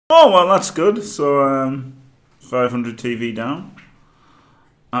Oh, well, that's good. So, 500 TV down.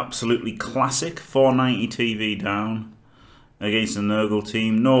 Absolutely classic. 490 TV down against the Nurgle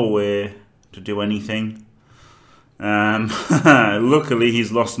team. No way to do anything. Luckily,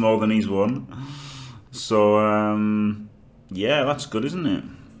 he's lost more than he's won. So, yeah, that's good, isn't it?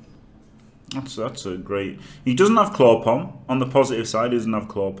 That's a great... He doesn't have Claw Palm. On the positive side, he doesn't have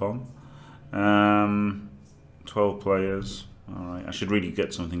Claw Palm. 12 players. Alright, I should really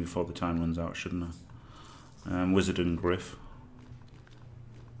get something before the time runs out, shouldn't I? Wizard and Griff.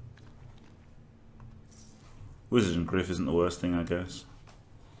 Wizard and Griff isn't the worst thing, I guess.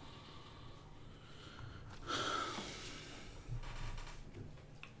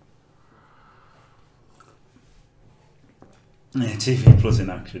 Yeah, TV Plus in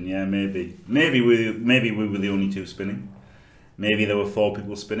action, yeah, maybe. Maybe we were the only two spinning. Maybe there were 4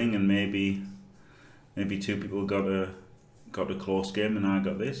 people spinning, and maybe 2 people got a close game, and I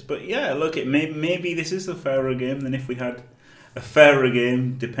got this. But yeah, look, maybe this is a fairer game than if we had a fairer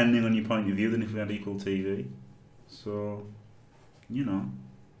game, depending on your point of view, than if we had equal TV. So, you know.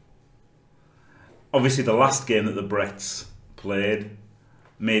 Obviously, the last game that the BRETS played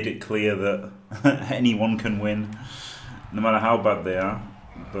made it clear that anyone can win, no matter how bad they are.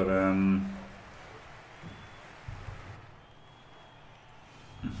 But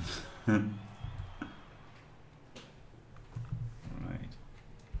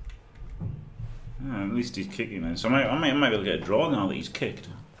yeah, at least he's kicking then. So I might be able to get a draw now that he's kicked.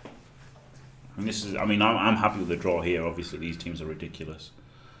 And this is, I mean, I'm happy with the draw here. Obviously, these teams are ridiculous.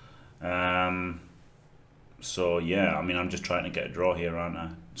 So yeah, I mean, I'm just trying to get a draw here, aren't I?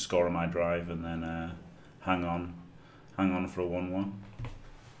 Score on my drive and then hang on for a 1-1.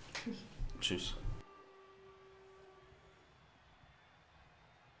 Cheers.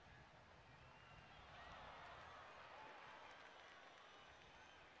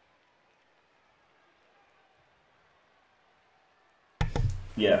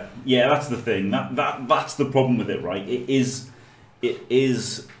 Yeah, that's the thing. That's the problem with it, right? It is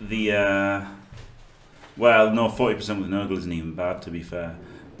the well, no, 40% with Nurgle isn't even bad, to be fair.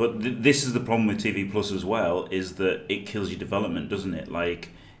 But this is the problem with TV Plus as well, is that it kills your development, doesn't it? Like,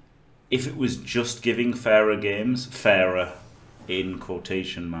 if it was just giving fairer games, fairer in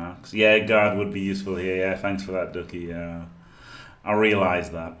quotation marks. Yeah, guard would be useful here. Yeah, thanks for that, Ducky. Yeah, I realise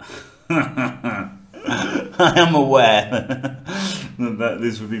that. I am aware that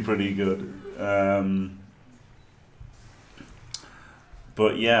this would be pretty good.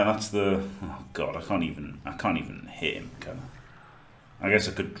 But yeah, that's the... Oh god, I can't even hit him, can I? I guess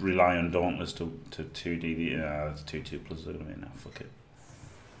I could rely on Dauntless to 2D. Yeah, that's 2/2 plus. I mean, no, fuck it.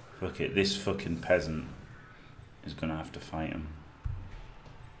 Fuck it. This fucking peasant is gonna have to fight him.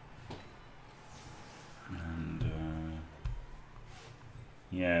 And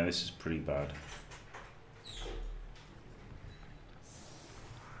yeah, this is pretty bad.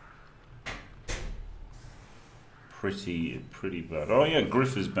 Pretty bad. Oh yeah,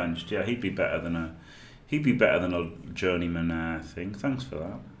 Griff is benched. Yeah, he'd be better than a journeyman thing. Thanks for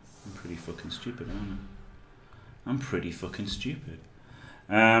that. I'm pretty fucking stupid, aren't I? I'm pretty fucking stupid.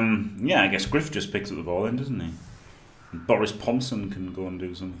 Yeah, I guess Griff just picks up the ball then, doesn't he? And Boris Pomson can go and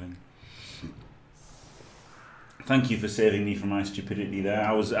do something. Thank you for saving me from my stupidity there.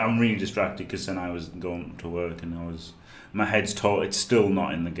 I'm really distracted because then I was going to work and my head's it's still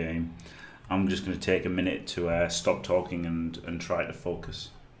not in the game. I'm just going to take a minute to stop talking and try to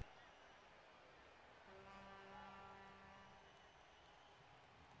focus.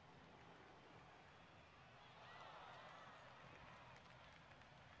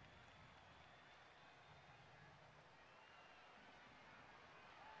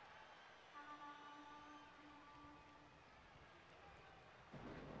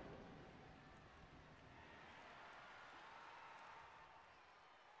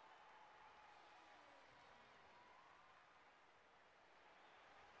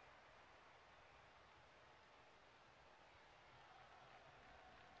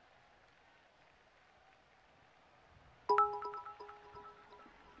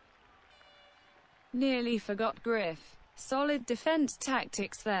 Nearly forgot Griff. Solid defense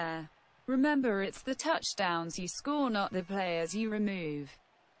tactics there. Remember, it's the touchdowns you score, not the players you remove.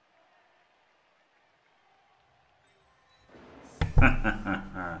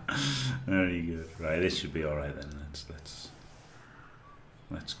 Very good. Right, this should be all right then.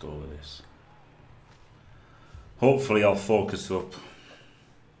 Let's go with this. Hopefully, I'll focus up.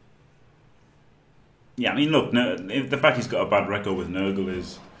 Yeah, I mean, look, the fact he's got a bad record with Nurgle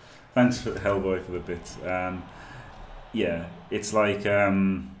is. Thanks for Hellboy for the bits. Yeah, it's like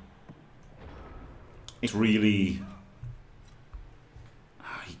it's really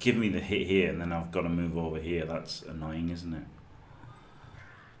give me the hit here and then I've got to move over here. That's annoying, isn't it?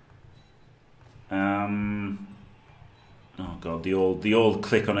 Oh god, the old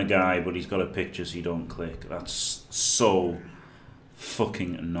click on a guy, but he's got a picture, so you don't click. That's so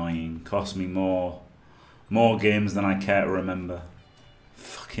fucking annoying. Cost me more games than I care to remember.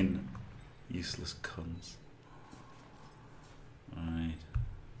 Fucking useless cunts. Alright.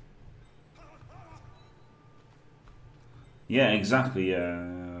 Yeah, exactly.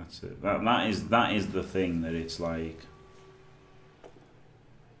 Yeah, that's it. That is the thing, that it's like,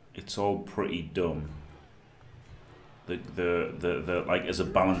 it's all pretty dumb. The like, as a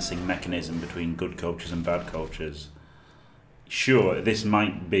balancing mechanism between good coaches and bad coaches. Sure, this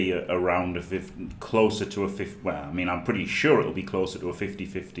might be around a closer to a 50. Well, I mean, I'm pretty sure it'll be closer to a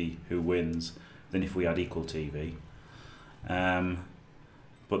 50-50 who wins than if we had equal TV.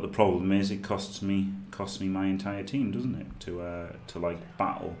 But the problem is, it costs me my entire team, doesn't it? To like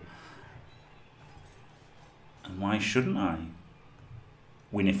battle. And why shouldn't I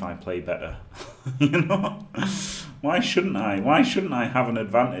win if I play better? You know, why shouldn't I? Why shouldn't I have an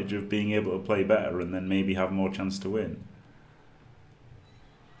advantage of being able to play better and then maybe have more chance to win?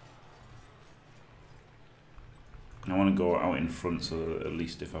 I want to go out in front, so that at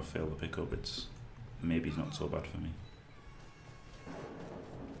least if I fail the pickup, it's maybe not so bad for me.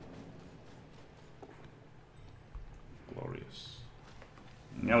 Glorious.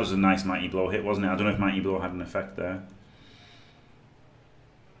 That was a nice Mighty Blow hit, wasn't it? I don't know if Mighty Blow had an effect there.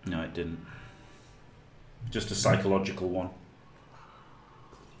 No, it didn't. Just a psychological one.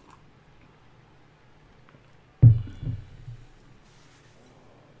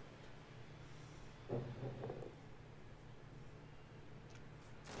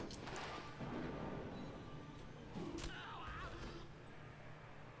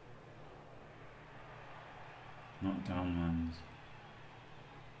 Knock down lands.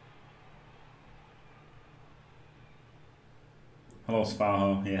 Hello,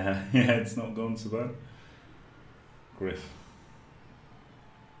 Sparrow. Yeah, yeah, it's not going so bad. Griff.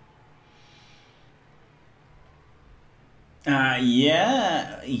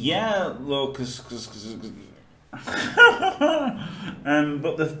 Yeah, look, but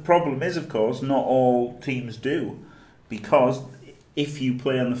the problem is, of course, not all teams do, because if you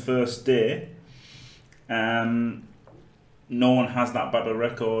play on the first day, no one has that bad a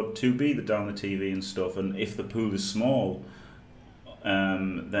record to be down the TV and stuff, and if the pool is small,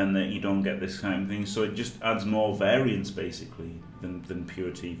 then you don't get this kind of thing. So it just adds more variance, basically, than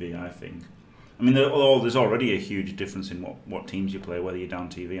pure TV, I think. I mean, there's already a huge difference in what teams you play, whether you're down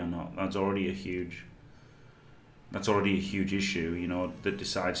TV or not. That's already a huge issue, you know, that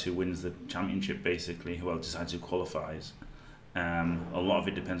decides who wins the championship, basically. Well, decides who qualifies. A lot of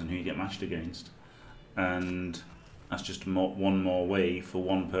it depends on who you get matched against, and that's just one more way for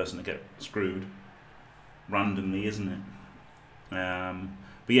one person to get screwed randomly, isn't it?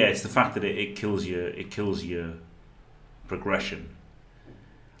 But yeah, it's the fact that it kills your progression.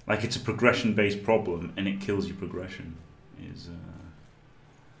 Like, it's a progression-based problem, and it kills your progression.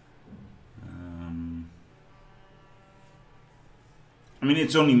 I mean,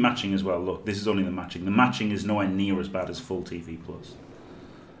 it's only matching as well. Look, this is only the matching. The matching is nowhere near as bad as full TV plus.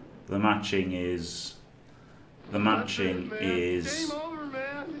 The matching is. Game over,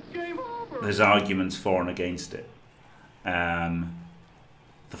 man. It's game over. There's arguments for and against it. The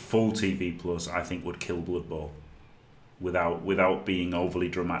full TV plus, I think, would kill Blood Bowl. Without being overly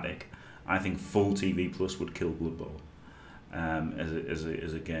dramatic, I think full TV plus would kill Blood Bowl as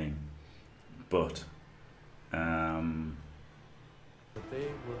a game. But they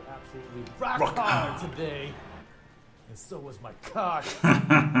were absolutely rock hard today, and so was my cock.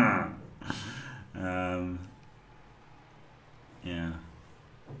 Yeah,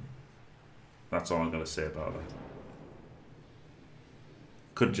 that's all I've got to say about that.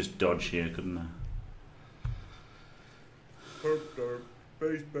 Could just dodge here, couldn't I? I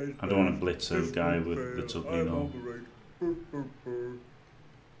don't want to blitz a guy with that's ugly though.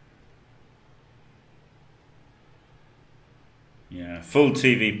 Yeah, full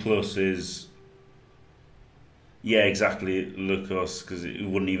TV plus is. Yeah, exactly, Lucas, because it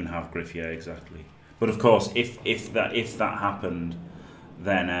wouldn't even have Griff. Yeah, exactly. But of course, if that happened,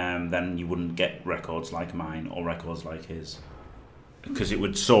 then you wouldn't get records like mine or records like his, because it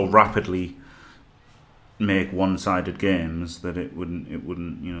would so rapidly make one-sided games that it wouldn't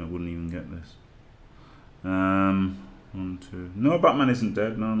even get this. 1, 2. No, Batman isn't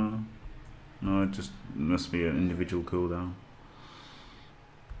dead. No, it just must be an individual cooldown.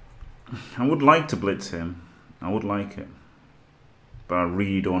 I would like to blitz him. I would like it, but I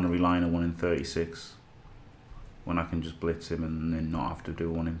really don't want to rely on a 1 in 36. when I can just blitz him and then not have to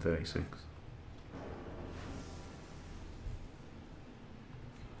do 1 in 36.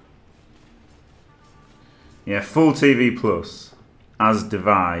 Yeah, full TV Plus, as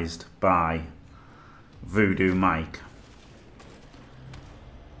devised by Voodoo Mike,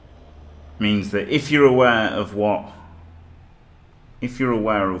 means that if you're aware of what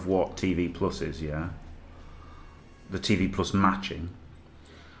TV Plus is, yeah, the TV Plus matching,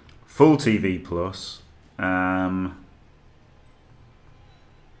 full TV Plus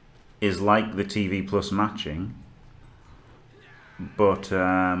is like the TV Plus matching, but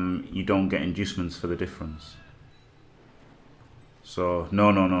you don't get inducements for the difference. So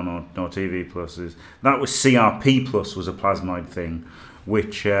no TV Plus is, that was CRP Plus, was a plasmoid thing,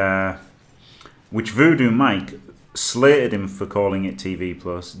 which Voodoo Mike slated him for calling it TV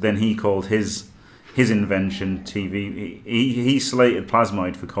Plus. Then he called his invention TV. He slated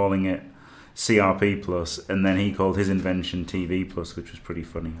Plasmoid for calling it CRP Plus, and then he called his invention TV Plus, which was pretty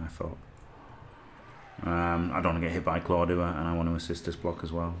funny, I thought. I don't want to get hit by claw, do I? And I want to assist this block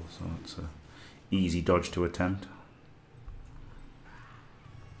as well, so it's an easy dodge to attempt.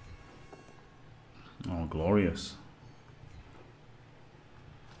 Oh, glorious.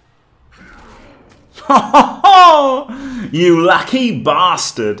 You lucky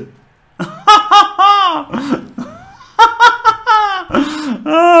bastard.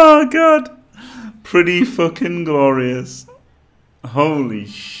 Oh god, pretty fucking glorious. Holy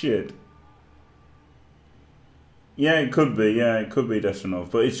shit. Yeah, it could be. Yeah, it could be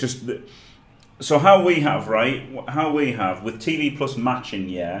Destinov, but it's just that, so how we have, right, how we have with TV Plus matching,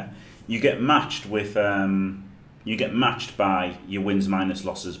 yeah, you get matched with you get matched by your wins minus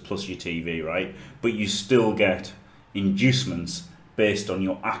losses plus your TV, right? But you still get inducements based on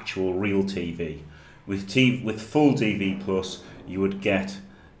your actual real TV. With full TV Plus, you would get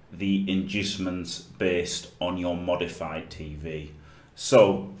the inducements based on your modified TV.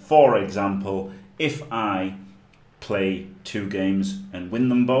 So, for example, if I play 2 games and win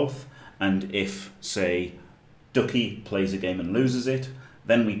them both, and if, say, Ducky plays a game and loses it,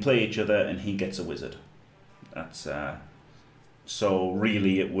 then we play each other and he gets a wizard. That's so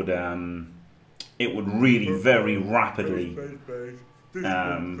really it would really very rapidly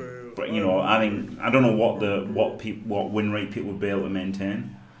but you know, I think I don't know what win rate people would be able to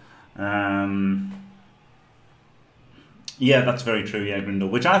maintain. Yeah, that's very true. Yeah, Grindel,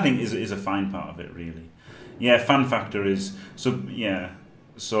 which I think is a fine part of it, really. Yeah, fan factor is so. Yeah,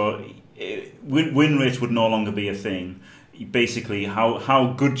 so win rates would no longer be a thing. Basically,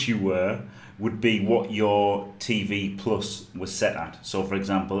 how good you were would be what your TV Plus was set at. So, for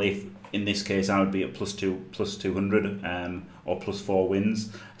example, if in this case I would be at plus 200 or plus 4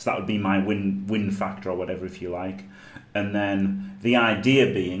 wins, so that would be my win factor or whatever, if you like. And then the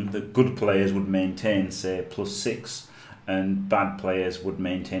idea being that good players would maintain, say, plus 6, and bad players would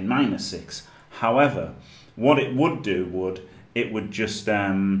maintain minus 6. However, what it would do would just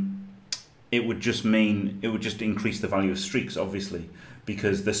increase the value of streaks, obviously,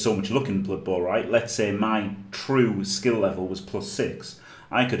 because there's so much luck in Blood Bowl, right? Let's say my true skill level was plus 6.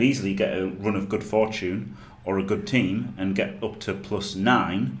 I could easily get a run of good fortune or a good team and get up to plus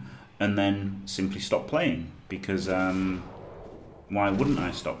 9 and then simply stop playing, because why wouldn't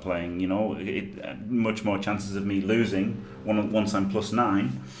I stop playing? You know, much more chances of me losing once I'm plus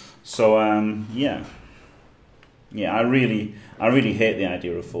 9. So yeah, I really hate the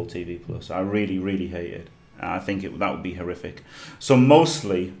idea of full TV Plus. I really hate it. I think that would be horrific. So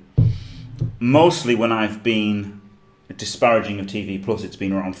mostly when I've been disparaging of TV Plus, it's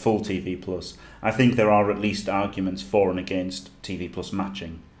been around full TV Plus. I think there are at least arguments for and against TV Plus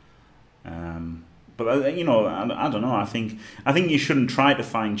matching. But you know, I don't know. I think you shouldn't try to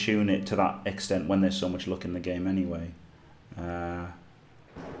fine tune it to that extent when there's so much luck in the game anyway.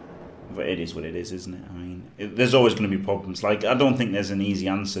 But it is what it is, isn't it? I mean, there's always going to be problems. Like, I don't think there's an easy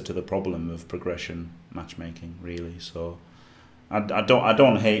answer to the problem of progression matchmaking, really. So, I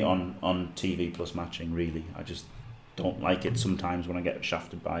don't hate on TV Plus matching, really. I just don't like it sometimes when I get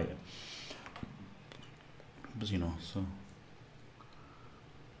shafted by it. But you know, so.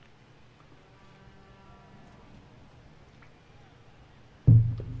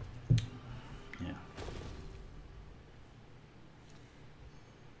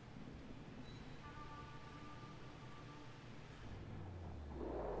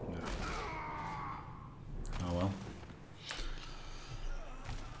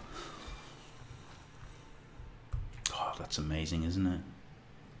 That's amazing, isn't it?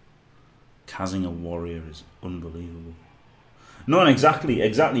 Casting a warrior is unbelievable. No, exactly.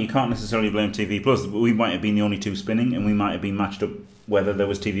 You can't necessarily blame TV Plus. We might have been the only two spinning, and we might have been matched up whether there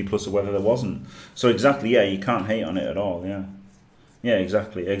was TV Plus or whether there wasn't. So exactly, yeah, you can't hate on it at all. Yeah, yeah,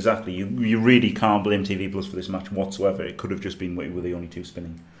 exactly. You really can't blame TV Plus for this match whatsoever. It could have just been we were the only two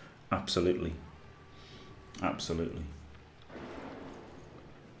spinning. Absolutely.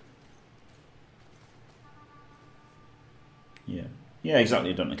 Yeah. Yeah,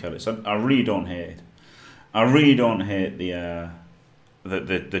 exactly. Don't look at it. So I really don't hate it. I really don't hate the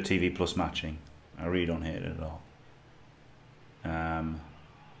TV Plus matching. I really don't hate it at all.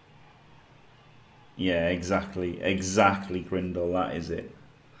 Yeah, exactly, Grindle. That is it.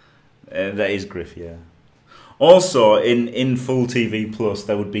 That is Griff. Yeah. Also, in full TV Plus,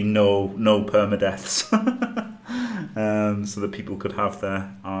 there would be no permadeaths, so that people could have their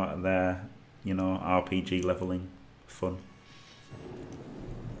RPG leveling fun.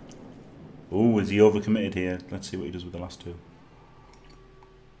 Oh, is he overcommitted here? Let's see what he does with the last two.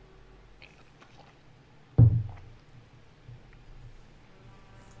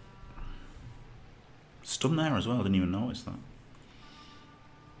 Stun there as well, I didn't even notice that.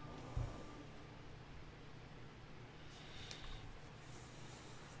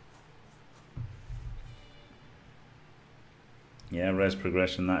 Yeah, res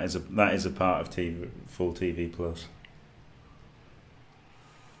progression, that is a part of full TV Plus.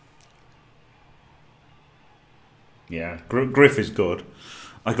 Yeah, Griff is good.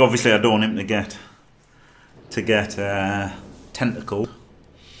 Like, obviously I don't want him to get tentacled.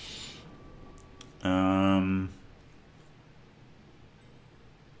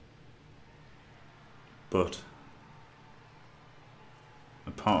 But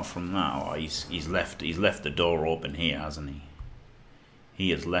apart from that, he's left the door open here, hasn't he?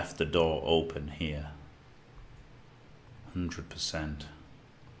 He has left the door open here. 100%.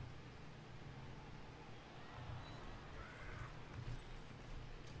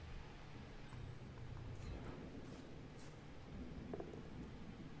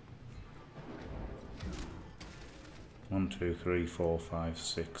 One, two, three, 4, 5,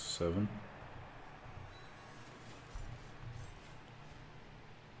 6, 7.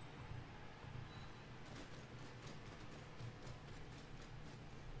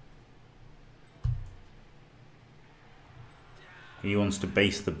 He wants to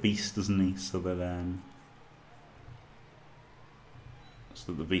base the beast, doesn't he? So that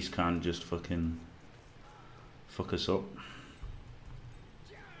the beast can't just fucking fuck us up.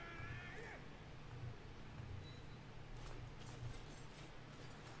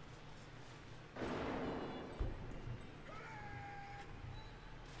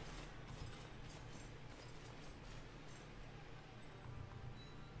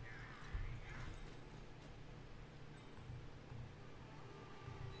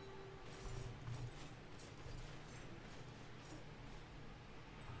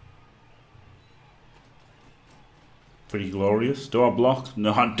 Pretty glorious. Do I block?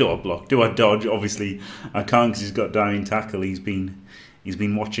 No, do I block? Do I dodge? Obviously, I can't because he's got diving tackle. He's been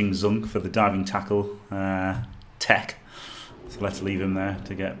watching Zunk for the diving tackle tech. So let's leave him there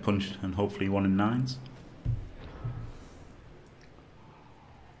to get punched and hopefully 1 in 9s.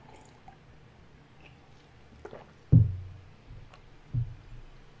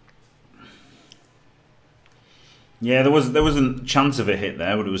 Yeah, there was a chance of a hit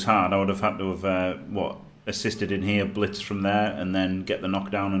there, but it was hard. I would have had to have assisted in here, blitz from there, and then get the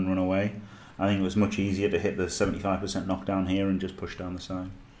knockdown and run away. I think it was much easier to hit the 75% knockdown here and just push down the side.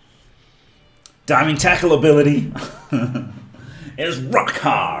 Diving tackle ability is rock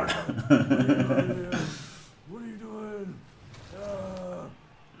hard. What are you doing?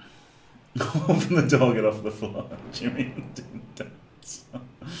 Open the door, get off the floor. Jimmy didn't dance.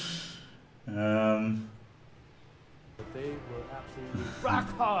 But they were absolutely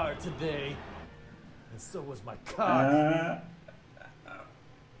rock hard today. And so was my cock.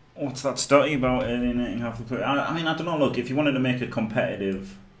 What's that study about alienating half the player? I mean, I don't know. Look, if you wanted to make a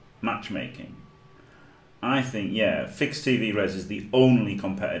competitive matchmaking, I think, yeah, fixed TV res is the only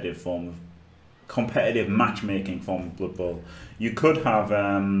competitive matchmaking form of Blood Bowl. You could have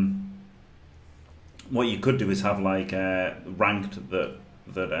what you could do is have like ranked that.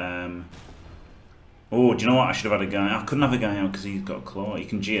 Oh, do you know what? I should have had a guy. I couldn't have a guy out because he's got a claw. You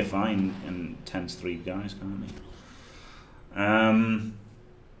can GFI and tense 3 guys, can't you?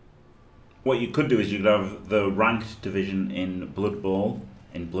 What you could do is you could have the ranked division in Blood Bowl,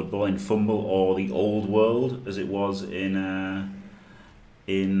 in Fumble, or the Old World, as it was in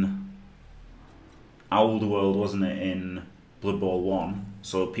Old World, wasn't it? In Blood Bowl 1,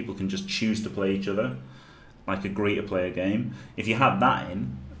 so people can just choose to play each other, like agree to play a game. If you had that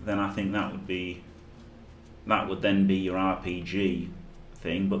in, then I think that would be that would then be your RPG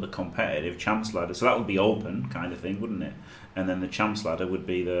thing, but the competitive champs ladder. So that would be open kind of thing, wouldn't it? And then the champs ladder would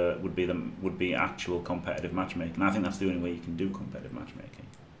be actual competitive matchmaking. And I think that's the only way you can do competitive matchmaking,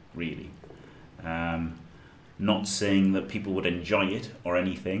 really. Not saying that people would enjoy it or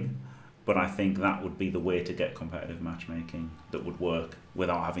anything, but I think that would be the way to get competitive matchmaking that would work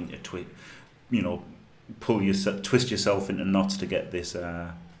without having to twist yourself into knots to get this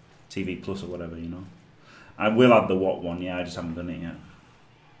TV Plus or whatever, you know. I will add the what one, yeah, I just haven't done it yet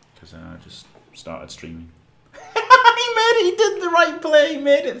because I just started streaming. He did the right play. He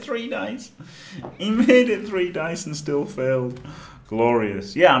made it 3 dice. He made it 3 dice and still failed.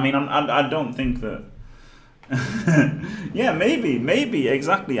 Glorious. Yeah, I mean, I don't think that. Yeah, maybe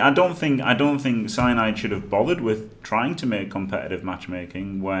exactly. I don't think Cyanide should have bothered with trying to make competitive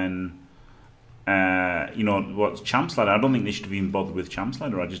matchmaking when, what's Champs Ladder. I don't think they should have even bothered with Champs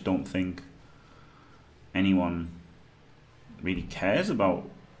Ladder. I just don't think anyone really cares about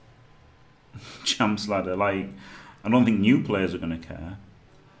Champs Ladder. Like, I don't think new players are going to care.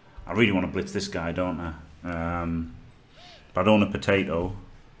 I really want to blitz this guy, don't I? But I don't want a potato.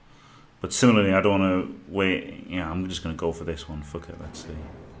 But similarly, I don't want to wait. Yeah, I'm just going to go for this one. Fuck it, let's see.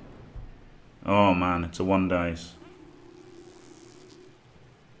 Oh man, it's a 1 dice.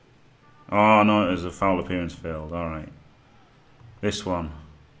 Oh no, it was a foul appearance failed. Alright. This one.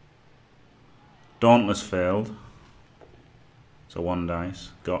 Dauntless failed. It's a 1 dice.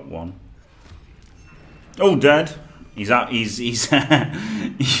 Got 1. Oh, dead. He's he's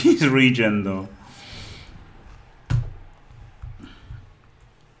regen though.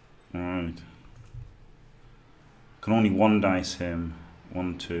 Alright. Can only 1 dice him.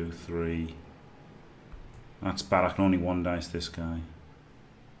 1, 2, 3. That's bad. I can only 1 dice this guy.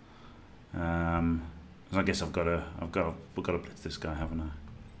 I guess we've got to blitz this guy, haven't I?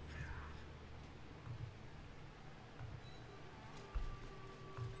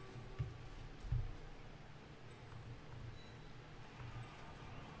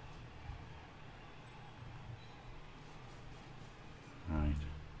 Right.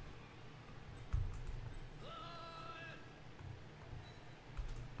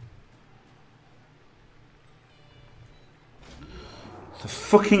 The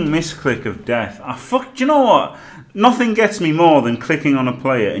fucking misclick of death. Do you know what? Nothing gets me more than clicking on a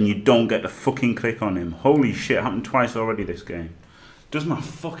player and you don't get to fucking click on him. Holy shit, it happened twice already this game. Does my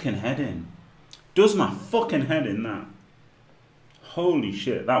fucking head in. Does my fucking head in that. Holy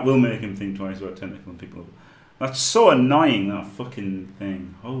shit, that will make him think twice about technical and people. That's so annoying, that fucking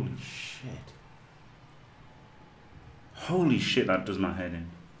thing. Holy shit. Holy shit, that does my head in.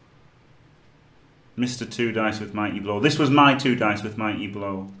 Mr. 2 dice with Mighty Blow. This was my 2 dice with Mighty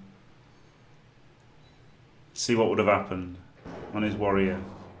Blow. See what would have happened on his warrior.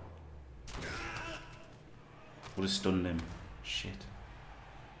 Would have stunned him. Shit.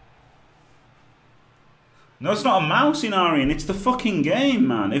 No, it's not a mouse in Arian. It's the fucking game,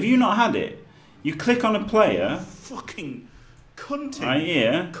 man. Have you not had it? You click on a player. Fucking cunting. Right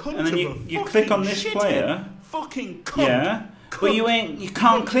here. And then you click on this player. Fucking cunt. Yeah. But you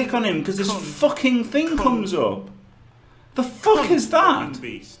can't click on him because this fucking thing comes up. The fuck is that?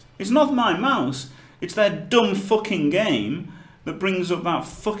 It's not my mouse. It's their dumb fucking game that brings up that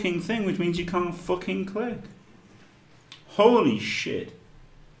fucking thing, which means you can't fucking click. Holy shit.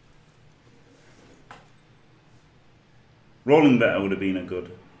 Rolling better would have been a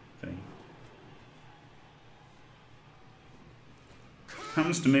good thing.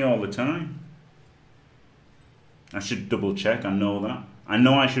 Happens to me all the time. I should double check, I know that. I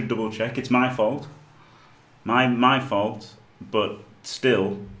know I should double check, it's my fault. My fault, but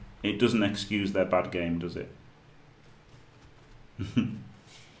still, it doesn't excuse their bad game, does it? If you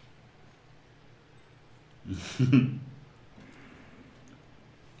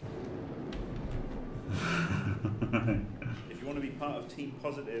want to be part of Team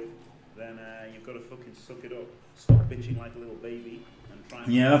Positive, then you've got to fucking suck it up. Stop bitching like a little baby.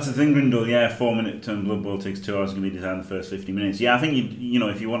 Yeah, that's the thing, Grindle. Yeah, 4-minute turn Blood Bowl takes 2 hours to be designed in the first 50 minutes. Yeah, I think you know,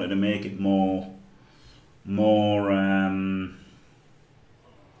 if you wanted to make it more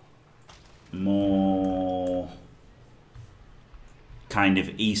kind of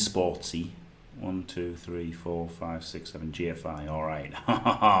esportsy. 1, 2, 3, 4, 5, 6, 7 GFI. All right,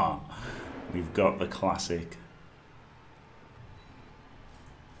 we've got the classic.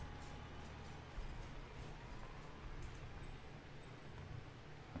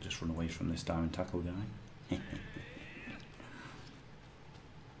 Just run away from this diamond tackle guy.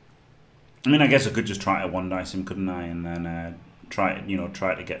 I mean, I guess I could just try to 1 dice him, couldn't I? And then try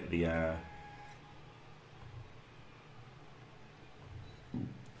to get the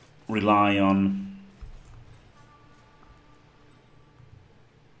rely on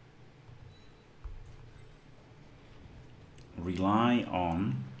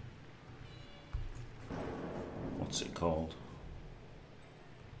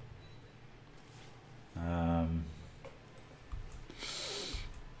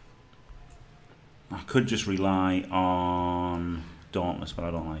could just rely on Dauntless, but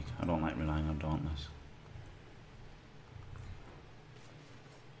I don't like relying on Dauntless.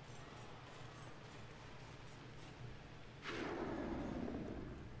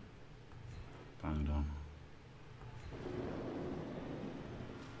 Banged on.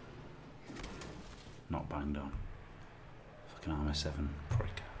 Not banged on. Fucking armor 7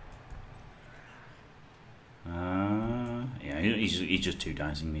 prick. Yeah, he's just two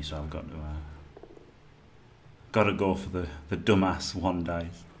dicing me, so I've got to go for the dumbass 1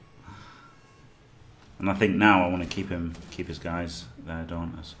 dice. And I think now I want to keep his guys there,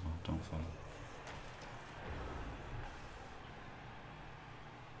 don't I? So don't follow.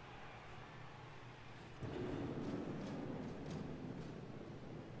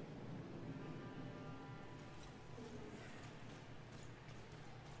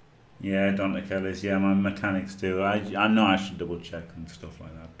 Yeah, Dante Kelly's. Yeah, my mechanics do. I know I should double check and stuff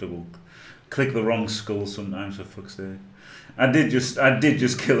like that. Double click the wrong skull sometimes, for fuck's sake. I did just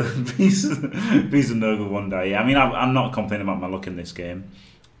kill a piece of Nurgle 1 die. Yeah, I mean, I'm not complaining about my luck in this game.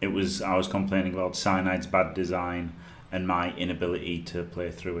 I was complaining about Cyanide's bad design and my inability to play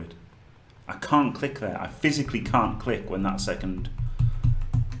through it. I can't click there. I physically can't click when that second.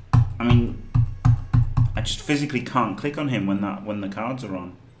 I mean, I just physically can't click on him when the cards are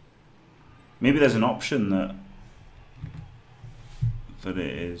on. Maybe there's an option that it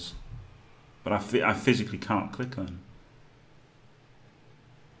is, but I physically can't click on.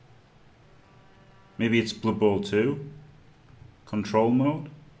 Maybe it's Blood Bowl 2, control mode.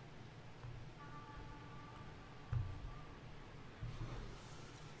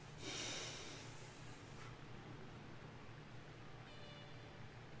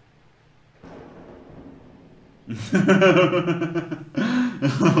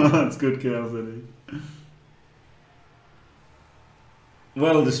 That's good, Chaos Eddie.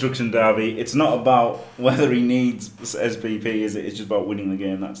 Well, Destruction Derby, it's not about whether he needs SPP, is it? It's just about winning the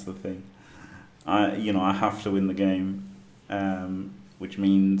game. That's the thing. I have to win the game, which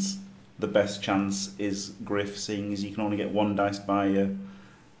means the best chance is Griff, seeing as you can only get 1 dice by a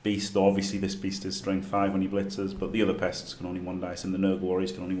beast. Obviously, this beast is strength 5 when he blitzes, but the other pests can only 1 dice him. The Nurgle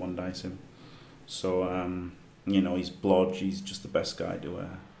Warriors can only 1 dice him. So, he's Blodge. He's just the best guy to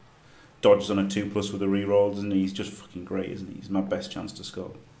dodges on a 2+ with the rerolls, and he's just fucking great, isn't he? He's my best chance to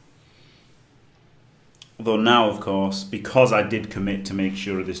score. Although now, of course, because I did commit to make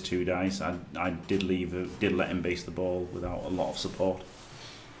sure of this 2 dice, I did let him base the ball without a lot of support,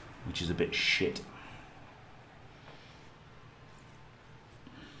 which is a bit shit.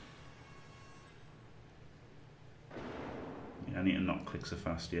 Yeah, I need to not click so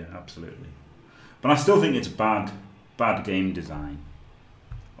fast. Yeah, absolutely. But I still think it's bad game design.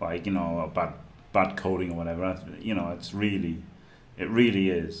 Like, bad coding or whatever. It really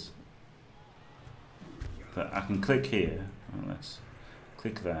is. That I can click here. Well, let's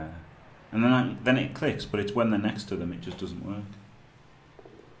click there, and then it clicks, but it's when they're next to them, it just doesn't work.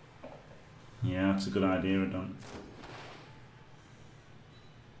 Yeah, that's a good idea, Adon.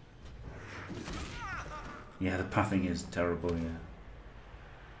 Yeah, the pathing is terrible.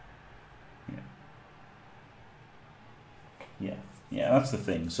 Yeah, that's the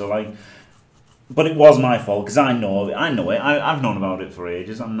thing. So but it was my fault because I know it. I've known about it for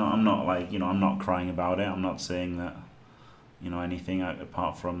ages. I'm not like, I'm not crying about it. I'm not saying that, anything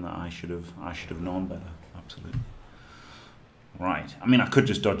apart from that I should have known better. Absolutely. Right. I mean, I could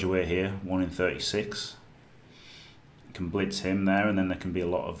just dodge away here. 1 in 36. I can blitz him there, and then there can be a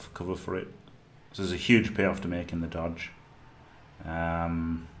lot of cover for it. So there's a huge payoff to making the dodge.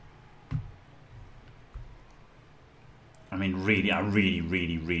 I mean, I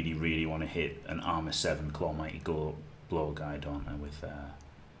really want to hit an armor 7 claw mighty blow guy, don't I?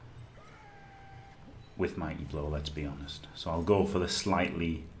 With mighty blow, let's be honest. So I'll go for the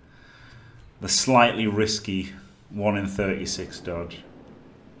slightly risky 1 in 36 dodge.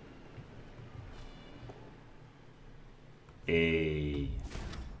 Maybe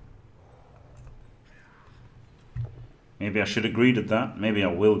I should have greeted that. Maybe I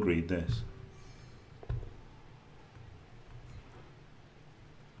will greet this.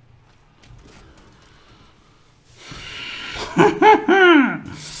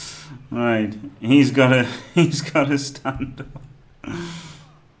 Right, he's got to stand up.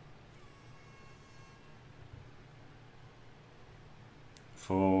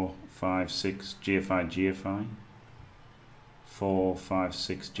 Four, 5, 6 GFI. 4, 5,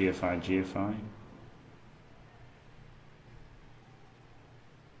 6 GFI.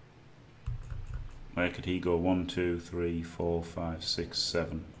 Where could he go? 1, 2, 3, 4, 5, 6,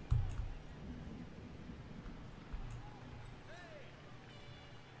 7.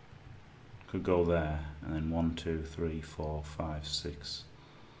 Could go there, and then 1, 2, 3, 4, 5, 6,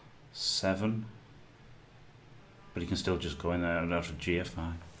 7. But he can still just go in there and out of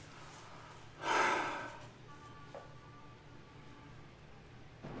GFI.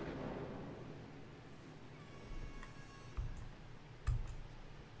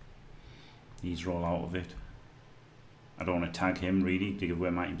 He's roll out of it. I don't want to tag him really to give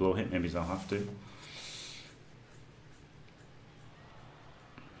away Mighty Blow hit. Maybe I'll have to.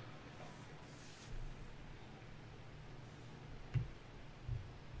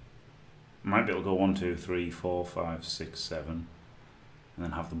 Might be able to go 1, 2, 3, 4, 5, 6, 7, and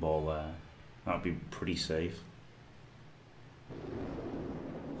then have the ball there. That'd be pretty safe.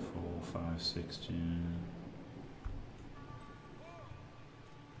 4, 5, 6, 2.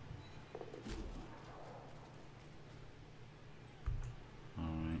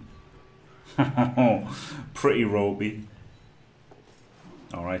 Alright. Pretty ropey.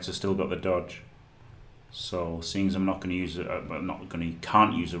 Alright, so still got the dodge. So seeing as I'm not going to use it,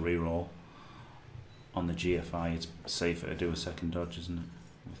 can't use a reroll on the GFI, it's safer to do a second dodge, isn't it?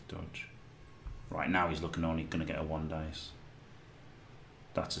 With dodge. Right now he's looking only going to get a 1 dice.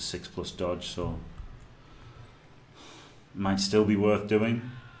 That's a 6+ dodge, so might still be worth doing.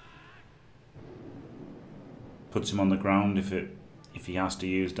 Puts him on the ground if he has to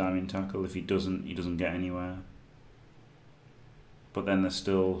use diving tackle. If he doesn't get anywhere. But then they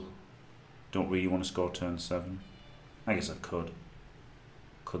still don't really want to score turn 7. I guess I could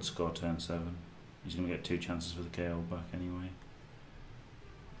score turn 7. He's going to get 2 chances for the KO back anyway.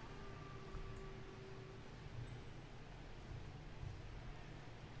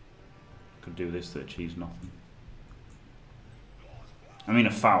 Could do this that achieves nothing. I mean,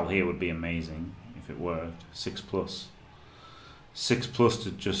 a foul here would be amazing if it worked. 6+. 6+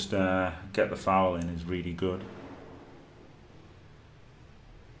 to just get the foul in is really good.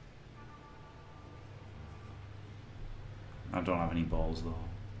 I don't have any balls though.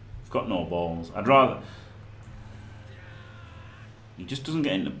 I've got no balls. I'd rather. He just doesn't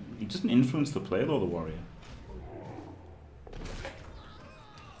get into. He doesn't influence the play though, the warrior.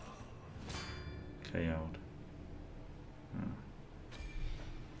 KO'd.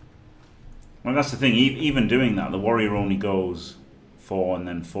 Well, that's the thing. Even doing that, the warrior only goes 4 and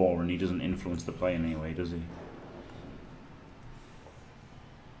then 4, and he doesn't influence the play in any way, does he?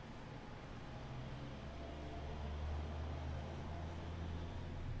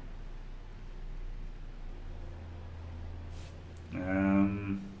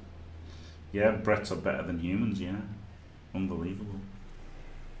 Yeah, BRETS are better than humans, yeah. Unbelievable.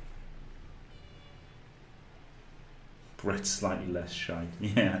 BRETS slightly less shite.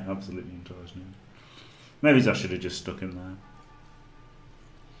 Yeah, absolutely unfortunate. Maybe I should have just stuck him there.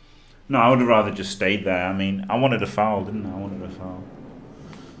 No, I would have rather just stayed there. I mean, I wanted a foul, didn't I? I wanted a foul.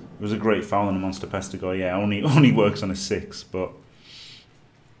 It was a great foul on a Monster Pestigo. Yeah, only works on a 6, but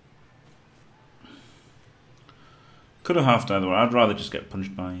could have halved either way. I'd rather just get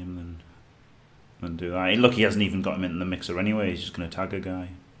punched by him than do that. Look, he hasn't even got him in the mixer anyway. He's just going to tag a guy.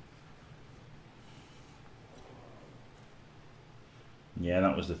 Yeah,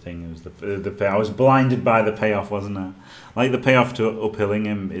 that was the thing. It was the pay. I was blinded by the payoff, wasn't I? Like, the payoff to uphilling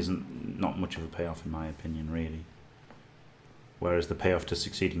him isn't not much of a payoff in my opinion, really. Whereas the payoff to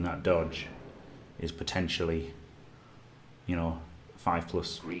succeeding that dodge is potentially, you know,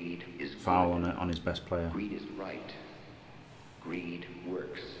 5+ Greed is foul on his best player. Greed is right. Greed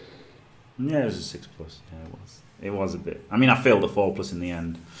works. Yeah, it was a 6+. Yeah, it was. It was a bit. I mean, I failed a 4+ in the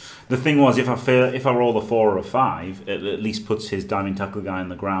end. The thing was, if I roll a 4 or a 5, it at least puts his diving tackle guy on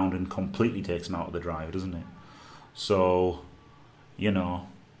the ground and completely takes him out of the drive, doesn't it? So, you know,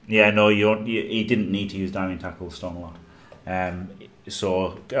 yeah, no, he didn't need to use diving tackle, Stormlord.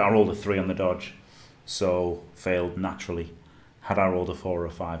 So I rolled a 3 on the dodge, so failed naturally. Had I rolled a 4 or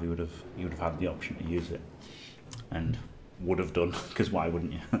a 5, he would have had the option to use it, and would have done, because why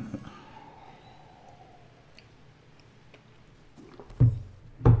wouldn't you?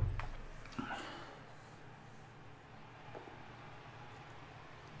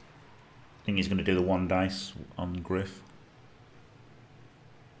 I think he's going to do the 1 dice on Griff.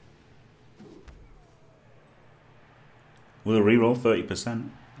 With a reroll, 30%.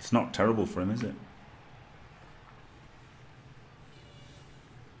 It's not terrible for him, is it?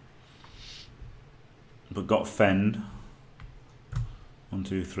 But got fend. 1,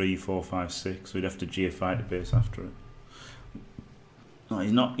 2, 3, 4, 5, 6. So he'd have to GFI to base after it. No,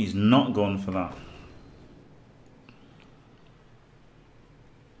 he's not going for that.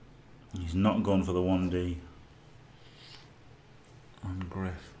 He's not going for the 1D on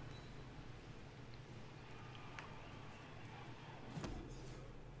Griff.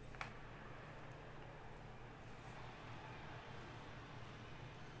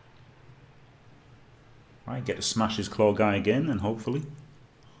 Right, get to smash his claw guy again, and hopefully.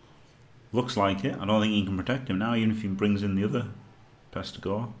 Looks like it. I don't think he can protect him now, even if he brings in the other pest to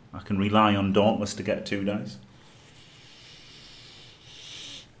go. I can rely on Dauntless to get 2 dice.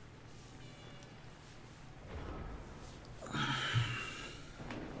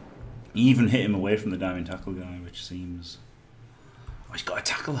 He even hit him away from the diving tackle guy, which seems... Oh, he's got a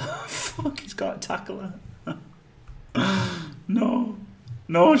tackler. Fuck, he's got a tackler. No.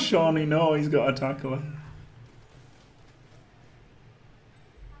 No, Shawnee, no, he's got a tackler.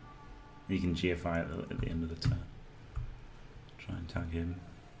 He can GFI at the end of the turn. Try and tag him.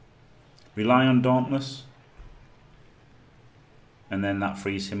 Rely on Dauntless. And then that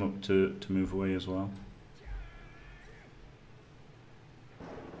frees him up to move away as well.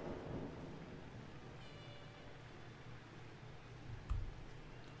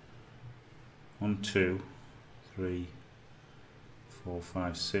 One, 2, 3, 4,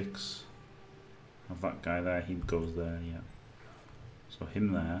 5, 6. Have that guy there, he goes there, yeah. So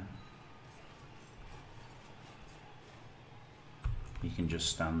him there. He can just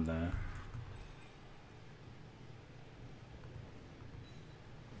stand there.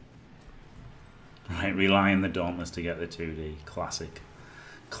 Right, rely on the Dauntless to get the 2D. Classic.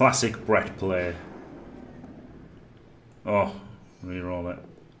 Classic Brett play. Oh, reroll it.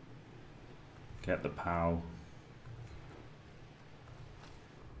 Get the POW.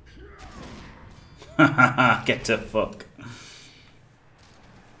 Get to fuck.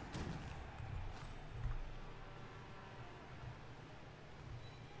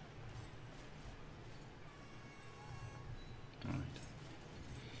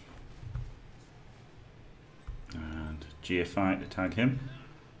 And GFI to tag him.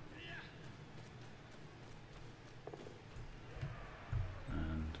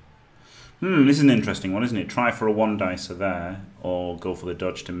 This is an interesting one, isn't it? Try for a 1 dicer there, or go for the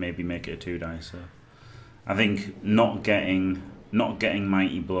dodge to maybe make it a 2 dicer. I think not getting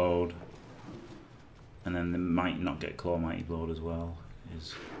Mighty Blowed, and then they might not get Claw Mighty Blowed as well,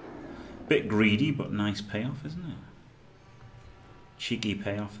 is a bit greedy, but nice payoff, isn't it? Cheeky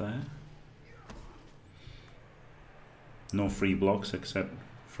payoff there. No free blocks except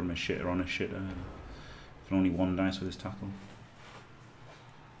from a shitter on a shitter. For only 1 dice with his tackle.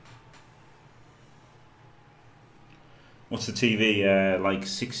 What's the TV? Like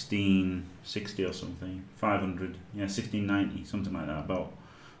 1660 or something. 500. Yeah, 1690, something like that. About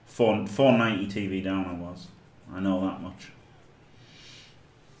 490 TV down I was. I know that much.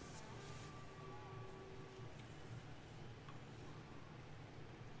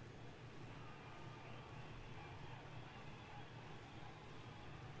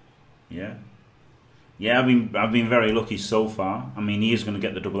 Yeah. Yeah, I've been very lucky so far. I mean, he is going to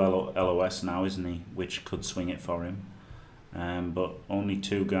get the double LOS now, isn't he? Which could swing it for him. But only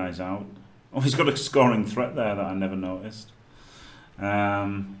 2 guys out. Oh, he's got a scoring threat there that I never noticed. I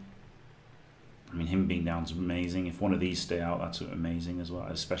mean, him being down's amazing. If one of these stay out, that's amazing as well,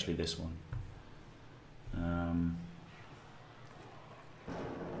 especially this one.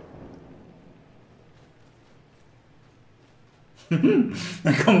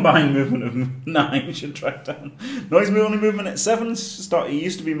 A combined movement of 9 should track down. No, he's only movement at 7. He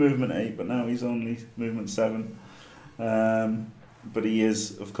used to be movement 8, but now he's only movement 7. But he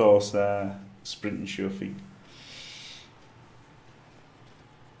is, of course, sprint and sure feet.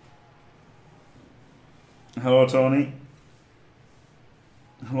 Hello, Tony.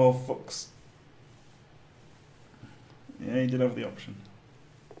 Hello, Fox. Yeah, he did have the option.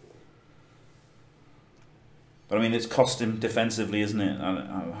 But I mean, it's cost him defensively, isn't it?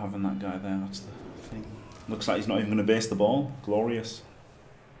 Having that guy there, that's the thing. Looks like he's not even going to base the ball. Glorious.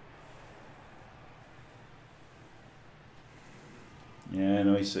 Yeah,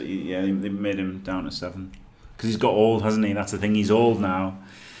 no, they made him down to 7 because he's got old, hasn't he? That's the thing. He's old now,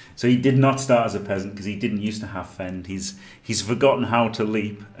 so he did not start as a peasant because he didn't used to have fend. He's forgotten how to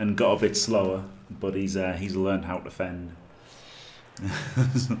leap and got a bit slower, but he's learned how to fend.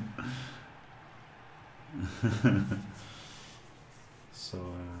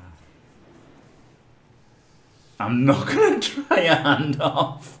 So I'm not gonna try a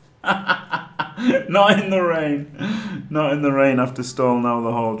handoff. Not in the rain. Not in the rain after stall now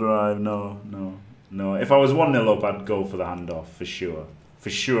the whole drive. No. If I was 1-0 up, I'd go for the handoff for sure. For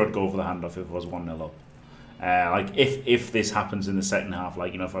sure, I'd go for the handoff if I was 1-0 up. Like if this happens in the second half,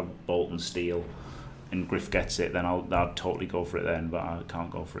 like, you know, if I bolt and steal and Griff gets it, then I'll totally go for it then. But I can't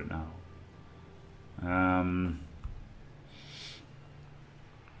go for it now.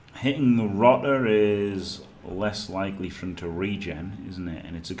 Hitting the rotter is less likely for him to regen, isn't it?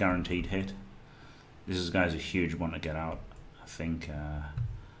 And it's a guaranteed hit. This guy's a huge one to get out. I think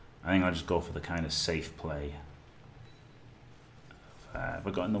I think I'll just go for the kind of safe play. Have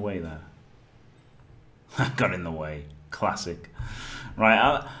I got in the way there? I got in the way. Classic.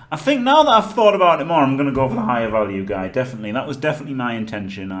 Right, I think now that I've thought about it more, I'm going to go for the higher value guy. Definitely, that was definitely my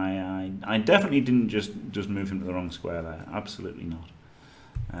intention. I definitely didn't just move him to the wrong square there. Absolutely not.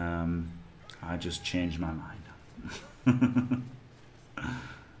 I just changed my mind.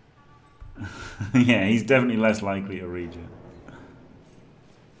 Yeah, he's definitely less likely to read you.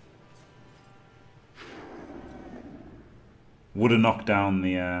 Would have knocked down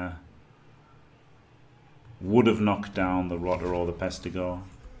the Rotter or the Pestigo.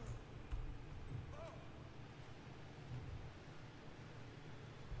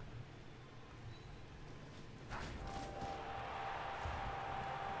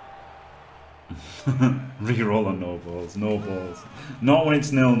 Reroll on no balls. No balls. Not when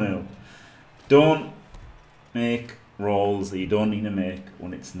it's 0-0. Don't make rolls that you don't need to make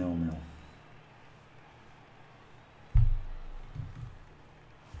when it's 0-0.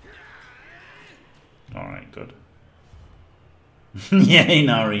 Alright, good. Yay,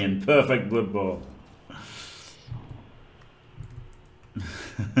 Narian. Perfect Blood Bowl.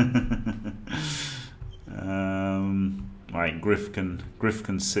 Right, Griff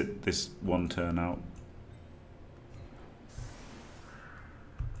can sit this one turn out.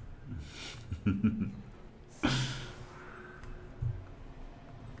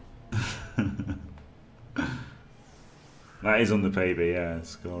 That is on the paper, yeah.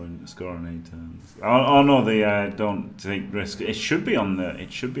 Scoring 8 turns. Oh no, they don't take risk. It should be on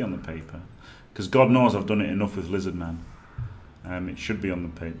the paper, because God knows I've done it enough with Lizard Man. It should be on the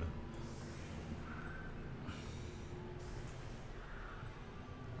paper.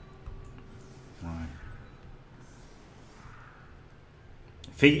 Right.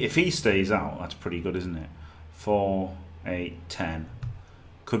 If he stays out, that's pretty good, isn't it? 4, 8, 10.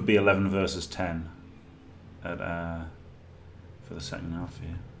 Could be 11 versus 10 at for the second half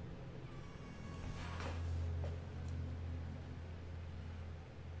here.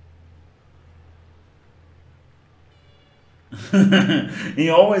 He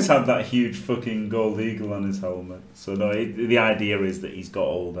always had that huge fucking gold eagle on his helmet. So no, the idea is that he's got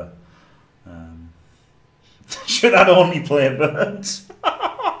older. Should I only play birds?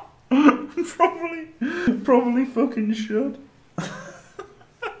 Probably fucking should.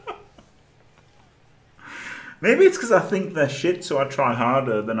 Maybe it's because I think they're shit, so I try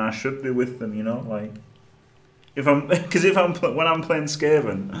harder than I should do with them. You know, like when I'm playing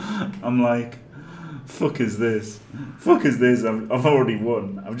Skaven, I'm like, fuck is this? Fuck is this? I've already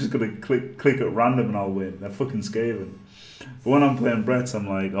won. I'm just gonna click at random and I'll win. They're fucking Skaven. But when I'm playing BRETS, I'm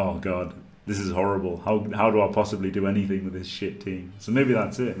like, oh god, this is horrible. How do I possibly do anything with this shit team? So maybe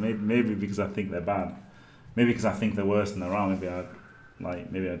that's it. Maybe because I think they're bad. Maybe because I think they're worse than they are.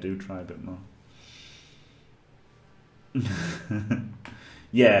 Maybe I do try a bit more.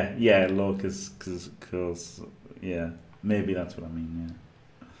 yeah, low, cause yeah, maybe that's what I mean.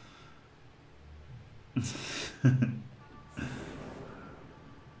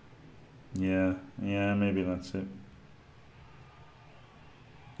 Yeah. yeah, maybe that's it.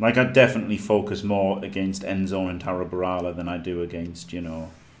 Like, I definitely focus more against Enzo and Tarabarala than I do against, you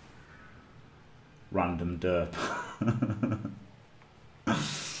know, random derp.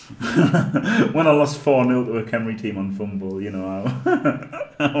 When I lost 4-0 to a Kemri team on Fumble, you know,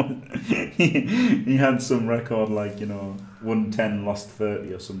 he had some record like, you know, won 10, lost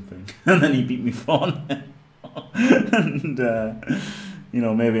 30 or something, and then he beat me 4-0. And you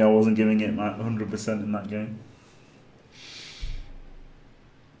know, maybe I wasn't giving it my 100% in that game.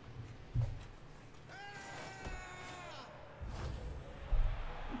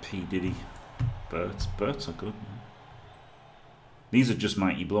 P Diddy. Birds are good, man. These are just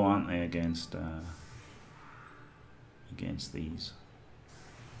Mighty Blow, aren't they, against these?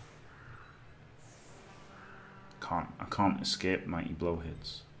 I can't escape Mighty Blow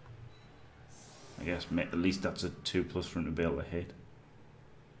hits. I guess at least that's a 2+ for him to be able to hit.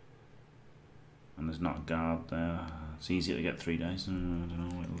 And there's not a guard there. It's easier to get 3 dice. I don't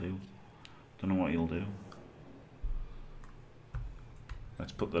know what he'll do. Don't know what he'll do.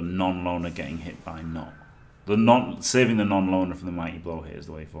 Let's put the non-loner getting hit by not. Saving the non-loner from the Mighty Blow hit is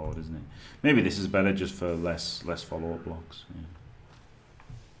the way forward, isn't it? Maybe this is better just for less follow-up blocks. Yeah.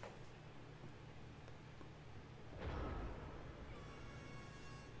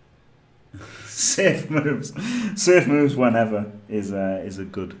 Safe moves whenever is a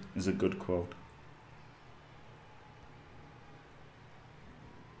good quote.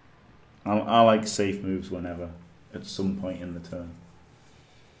 I like safe moves whenever at some point in the turn.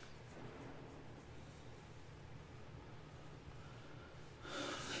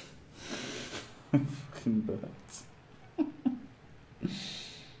 Fucking birds.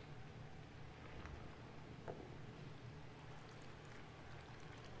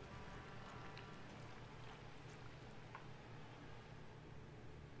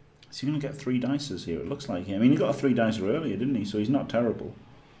 Is he going to get 3 dices here? It looks like it. I mean, he got a 3 dicer earlier, didn't he? So he's not terrible.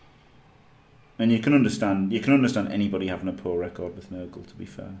 And you can understand anybody having a poor record with Nurgle, to be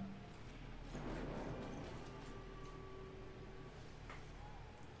fair.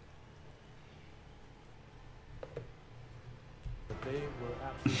 But they were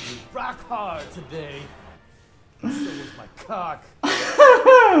absolutely rock hard today. And so was my cock.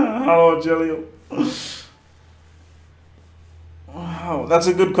 Hello, Jelliel. Wow, that's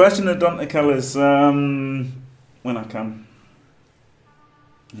a good question, Odonticalis. When I can.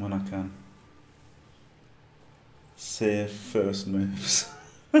 When I can. Say first moves.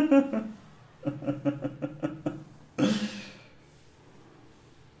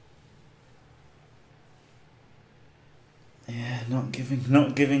 Yeah, not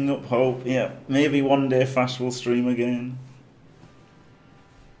giving up hope. Yeah, maybe one day Fash will stream again.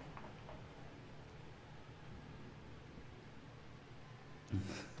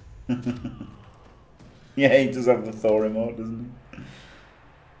 Yeah, he does have the Thor emote, doesn't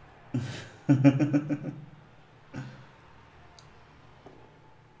he?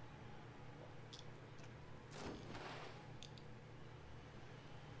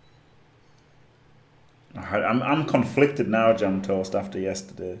 I'm conflicted now, Jam Toast, after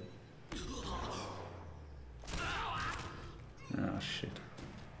yesterday. Oh shit.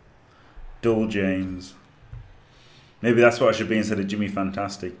 Dull James. Maybe that's what I should be instead of Jimmy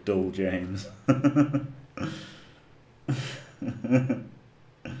Fantastic. Dull James.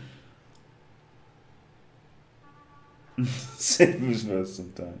 Saber's verse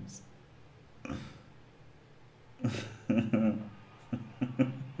sometimes.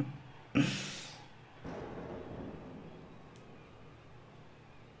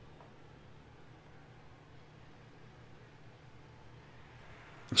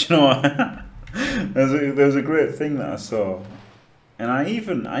 Do you know what? There's a great thing that I saw, and I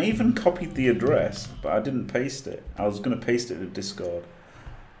even copied the address, but I didn't paste it. I was going to paste it in Discord.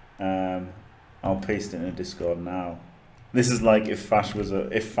 I'll paste it in a Discord now. This is like if Fash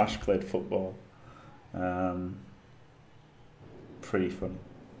played football. Pretty funny.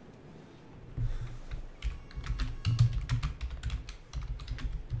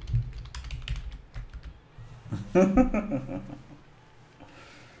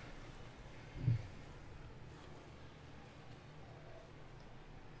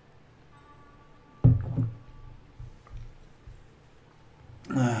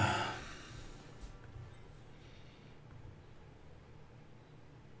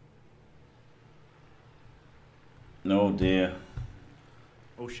 Oh dear.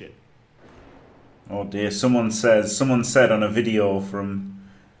 Oh shit. Oh dear. Someone said on a video from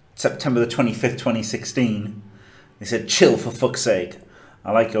September the 25th, 2016, they said, "Chill for fuck's sake.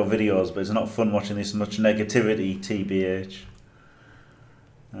 I like your videos, but it's not fun watching this much negativity, TBH."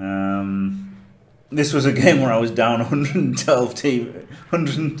 This was a game where I was down 112 TV,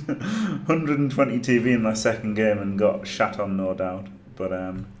 120 TV in my second game and got shat on, no doubt. But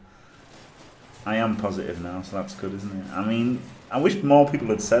I am positive now, so that's good, isn't it? I mean, I wish more people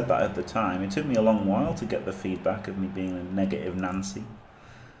had said that at the time. It took me a long while to get the feedback of me being a negative Nancy.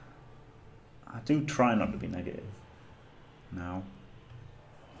 I do try not to be negative now.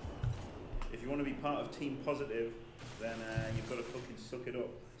 If you want to be part of Team Positive, then you've got to fucking suck it up.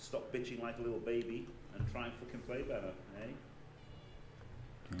 Stop bitching like a little baby and try and fucking play better, eh?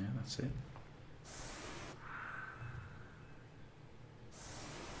 Yeah, that's it.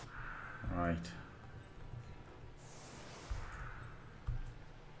 Right.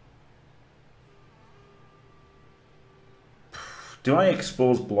 Do I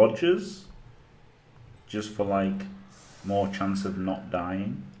expose blodgers? Just for like more chance of not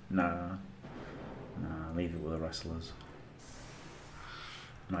dying? Nah. Nah, leave it with the wrestlers.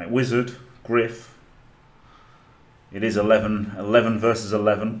 Right, Wizard, Griff. It is 11 versus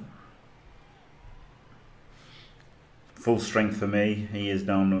 11. Full strength for me. He is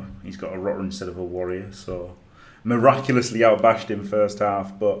down. He's got a rotter instead of a warrior, so miraculously outbashed him first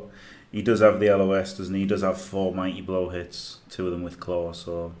half. But he does have the LOS, doesn't he? He does have 4 mighty blow hits, 2 of them with claw.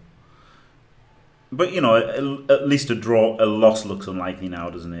 So, but you know, at least a loss looks unlikely now,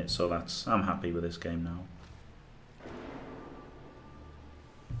 doesn't it? So I'm happy with this game now.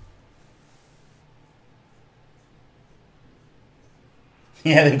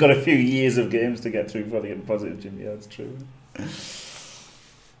 Yeah, they've got a few years of games to get through before they get positive, Jimmy. That's true.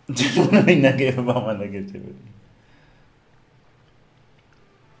 Don't want to be negative about my negativity.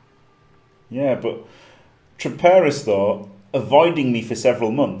 Yeah, but Treperis, though, avoiding me for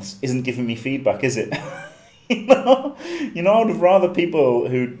several months isn't giving me feedback, is it? You know, I would have rather people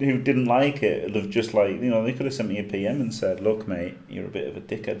who didn't like it would have just like, you know, they could have sent me a PM and said, look, mate, you're a bit of a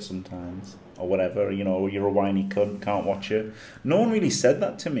dickhead sometimes, or whatever, you know, you're a whiny cunt, can't watch you. No one really said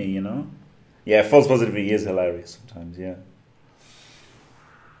that to me, you know. Yeah, false positivity is hilarious sometimes, yeah.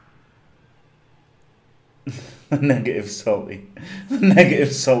 Negative salty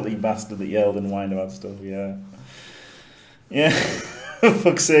bastard that yelled and whined about stuff, yeah. Yeah. For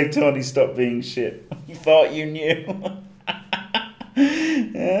fuck's sake, Tony, stop being shit. You thought you knew.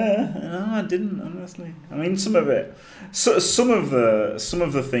 Yeah, no, I didn't, honestly. I mean, some of it. So, some of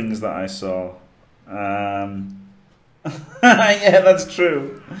the things that I saw. Yeah, that's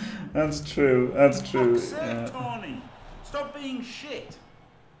true. That's true. That's true. For fuck's sake, Tony, stop being shit.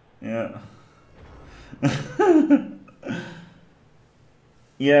 Yeah.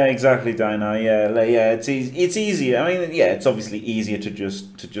 Yeah, exactly, Dinah. Yeah, it's easy. It's easier. I mean, yeah, it's obviously easier to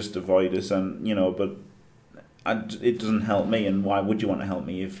just avoid us, and you know, but it doesn't help me. And why would you want to help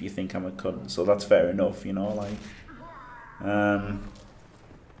me if you think I'm a cunt? So that's fair enough, you know. Like,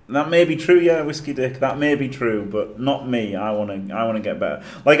 that may be true. Yeah, Whiskey Dick. That may be true, but not me. I wanna get better.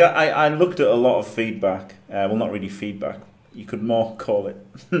 Like, I looked at a lot of feedback. Well, not really feedback. You could more call it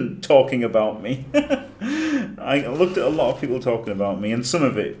talking about me. I looked at a lot of people talking about me, and some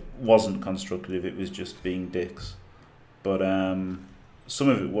of it wasn't constructive. It was just being dicks. But some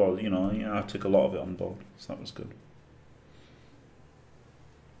of it was, you know, I took a lot of it on board, so that was good.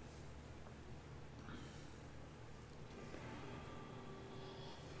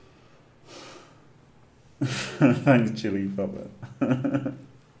 Thanks, Chili Popper.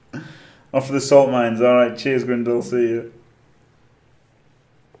 Off to the salt mines. All right, cheers, Grindle. See you.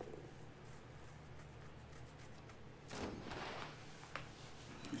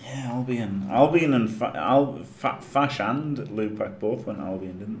 Yeah, Albion and Fash and Lupac both went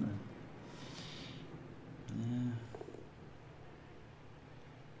Albion, didn't they? Yeah.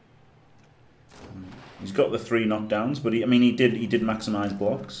 He's got the 3 knockdowns, but he did maximise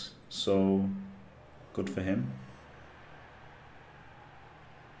blocks, so good for him.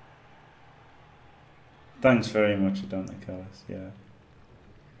 Thanks very much, Don't Nicholas. Yeah.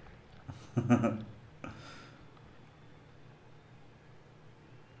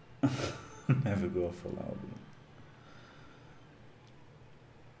 Never go for Albion.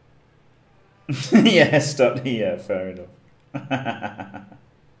 Yeah, stop. Yeah, fair enough.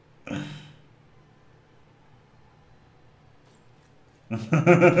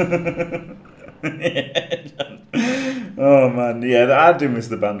 Oh man, yeah, I do miss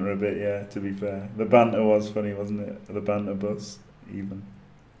the banter a bit. Yeah, to be fair, the banter was funny, wasn't it? The banter bus, even.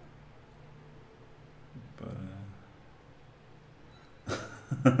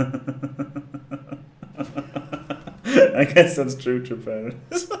 I guess that's true,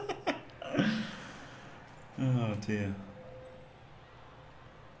 Treperis. Oh dear.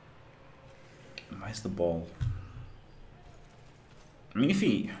 Where's the ball? I mean,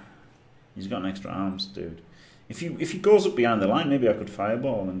 he's got an extra arms, dude. If he goes up behind the line, maybe I could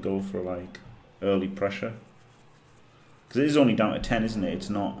fireball and go for like early pressure. Because it is only down to 10, isn't it?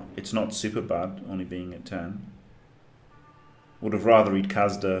 It's not super bad, only being at 10. Would have rather he'd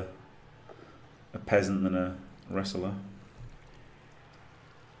cast a peasant than a wrestler.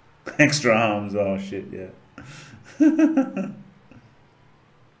 Extra arms, oh shit, yeah.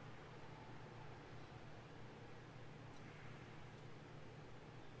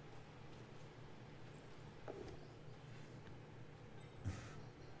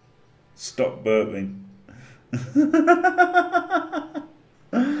 Stop burping.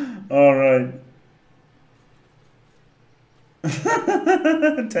 Alright.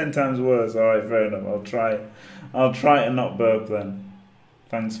 10 times worse. Alright, fair enough. I'll try to not burp then.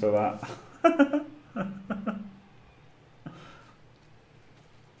 Thanks for that.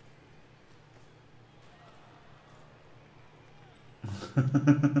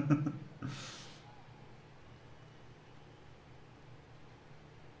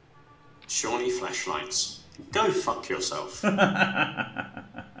 Shawnee flashlights. Go fuck yourself. Oh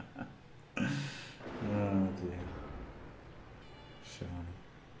dear. Shawnee.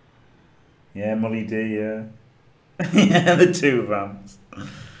 Yeah, Molly D, yeah. Yeah, the 2 vamps.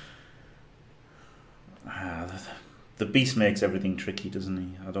 The beast makes everything tricky, doesn't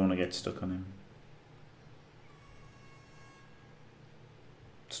he? I don't want to get stuck on him.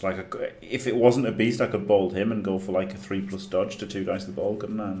 It's like if it wasn't a beast, I could bold him and go for like a 3+ dodge to 2 dice the ball,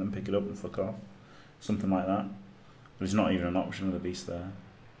 couldn't I? And then pick it up and fuck off. Something like that. But it's not even an option with a beast there.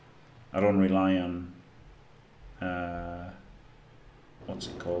 I don't rely on what's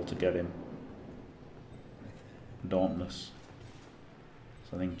it called to get him. dauntless.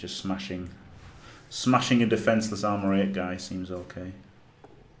 So I think just smashing a defenseless armor 8 guy seems okay.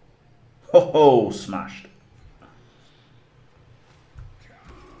 Ho ho! Smashed.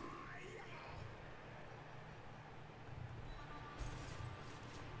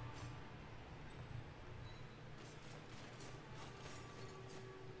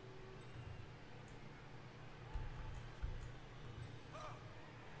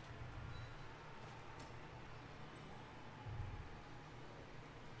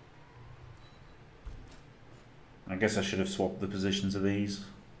 I guess I should have swapped the positions of these,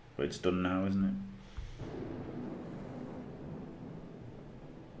 but it's done now, isn't it?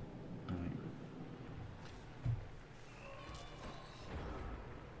 Right.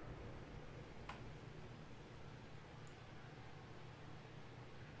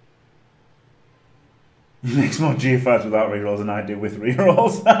 He makes more G5s without rerolls than I do with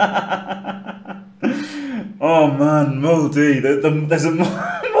rerolls. Oh man, Muldy. There's a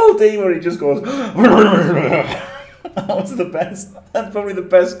Muldy where he just goes. That was the best. That's probably the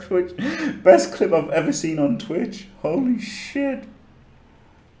best clip I've ever seen on Twitch. Holy shit.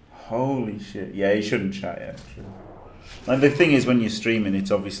 Holy shit. Yeah, you shouldn't chat yet. Like the thing is, when you're streaming,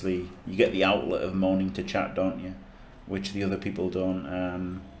 it's obviously you get the outlet of moaning to chat, don't you? Which the other people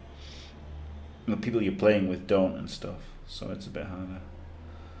don't. The people you're playing with don't and stuff. So it's a bit harder.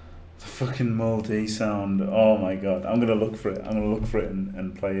 The fucking multi sound. Oh my god. I'm gonna look for it. I'm gonna look for it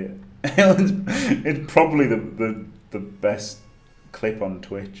and play it. It's probably the best clip on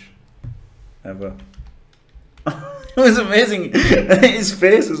Twitch ever. It was amazing. His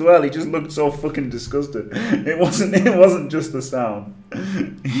face as well. He just looked so fucking disgusted. It wasn't just the sound.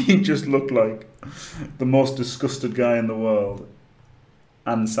 He just looked like the most disgusted guy in the world,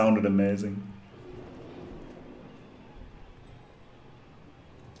 and sounded amazing.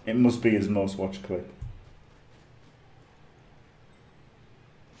 It must be his most watched clip.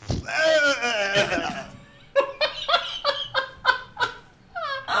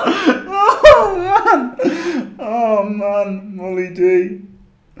 Oh man, Mully D.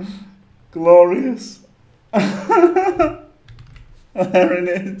 Glorious. There it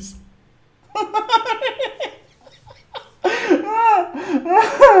is.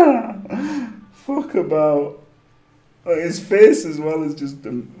 Fuck about. His face as well is just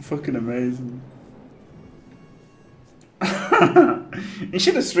fucking amazing. He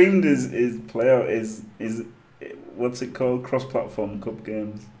should have streamed his player, his what's it called, cross-platform cup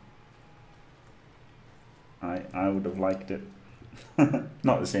games. I would have liked it.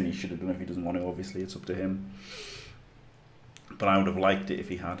 Not the saying he should have done if he doesn't want to, obviously, it's up to him. But I would have liked it if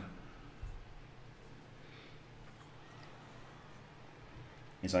he had.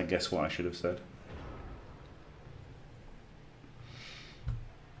 Is I guess what I should have said.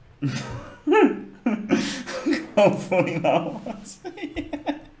 How funny that was.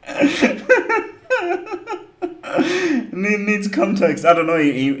 Needs context. I don't know,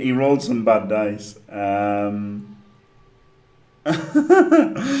 he rolled some bad dice. That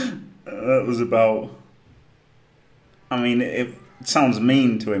was about... I mean, it sounds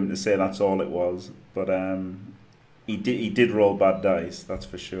mean to him to say that's all it was, but he did roll bad dice, that's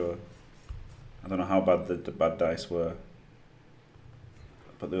for sure. I don't know how bad the bad dice were,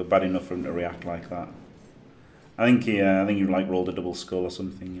 but they were bad enough for him to react like that. I think he like rolled a double skull or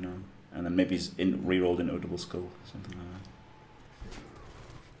something, you know, and then maybe he's re-rolled into a double skull, something like that.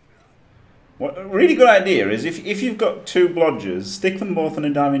 What a really good idea is if you've got two blodgers, stick them both on a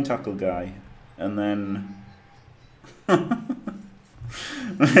diving tackle guy, and then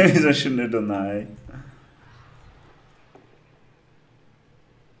maybe I shouldn't have done that. Eh?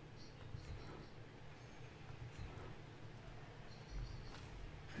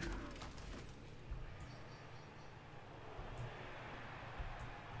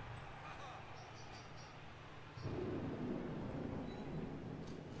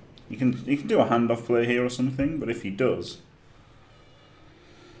 You can do a handoff play here or something, but if he does,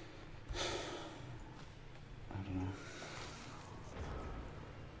 I don't know.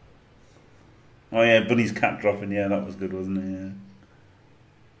 Oh yeah, Bunny's cat dropping. Yeah, that was good, wasn't it?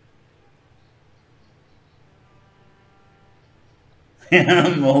 Yeah.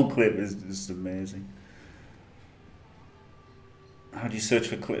 Yeah, mole clip is just amazing. How do you search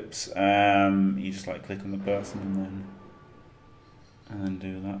for clips? You just like click on the person and then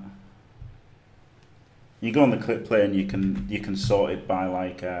do that. You go on the clip play and you can sort it by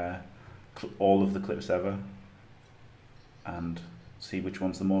like all of the clips ever and see which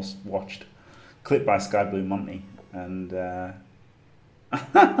one's the most watched. Clip by Sky Blue Monty, and it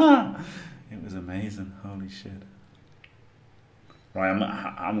was amazing. Holy shit! Right,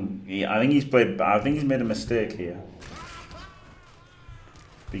 I think he's played. I think he's made a mistake here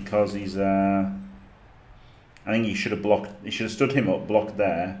because he's. I think he should have blocked. He should have stood him up, blocked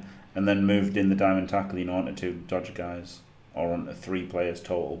there, and then moved in the diamond tackle. You know, onto 2 dodge guys or onto 3 players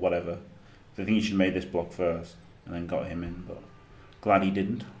total, whatever. So I think he should have made this block first and then got him in. But glad he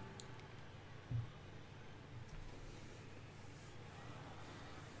didn't.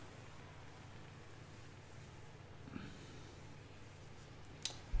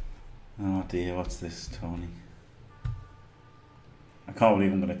 Oh dear, what's this, Tony? I can't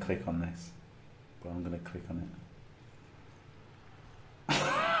believe I'm going to click on this, but I'm going to click on it.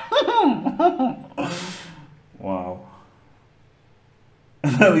 Wow.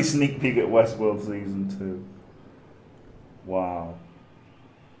 An early sneak peek at Westworld Season 2. Wow.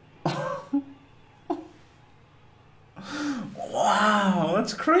 Wow,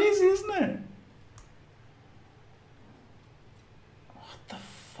 that's crazy, isn't it? What the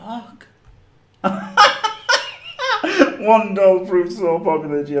fuck? One doll proved so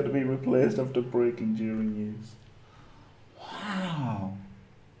popular that she had to be replaced after breaking during use. Wow.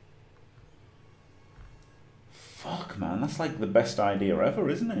 Fuck, man, that's like the best idea ever,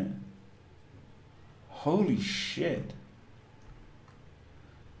 isn't it? Holy shit.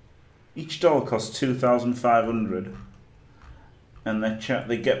 Each doll costs 2,500, and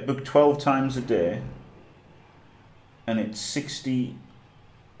they get booked 12 times a day, and it's $60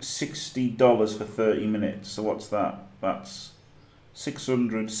 for 30 minutes. So what's that? That's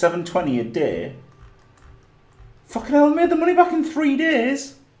 $720 a day. Fucking hell, I made the money back in 3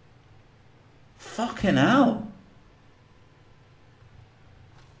 days. Fucking hell.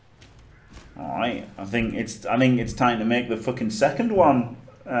 Alright, I think it's time to make the fucking second one.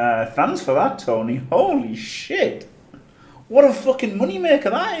 Thanks for that, Tony. Holy shit. What a fucking moneymaker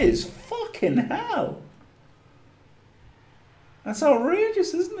that is. Fucking hell. That's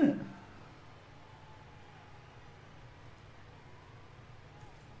outrageous, isn't it?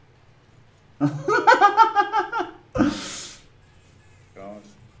 God.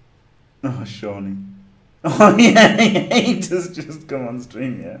 Oh, Shawnee. Oh, yeah, he does just come on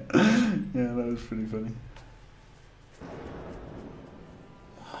stream, yeah. Yeah, that was pretty funny.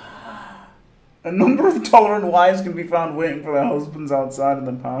 A number of tolerant wives can be found waiting for their husbands outside in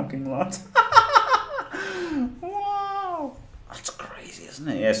the parking lot. Wow. That's crazy, isn't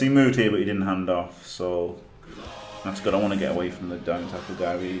it? Yeah, so he moved here, but he didn't hand off, so that's good. I want to get away from the down tackle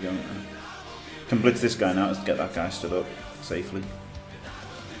guy, really, don't I? Can blitz this guy now to get that guy stood up safely.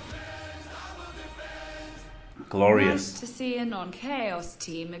 Glorious. Nice to see a non-chaos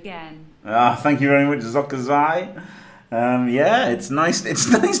team again. Ah, thank you very much, Zokazai. Yeah, it's nice. It's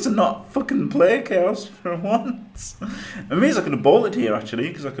nice to not fucking play chaos for once. It means I could have bolted here actually,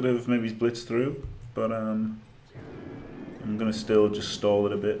 because I could have maybe blitzed through. But I'm gonna still just stall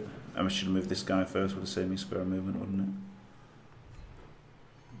it a bit. I should have moved this guy first. Would have saved me square movement, wouldn't it?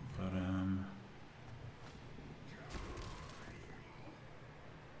 But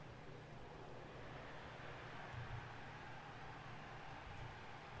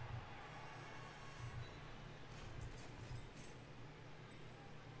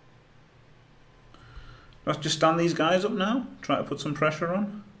let's just stand these guys up now. Try to put some pressure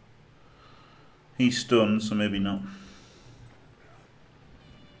on. He's stunned, so maybe not.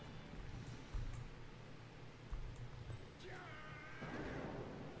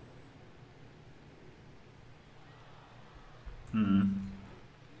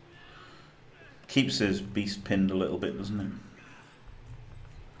 Keeps his beast pinned a little bit, doesn't it?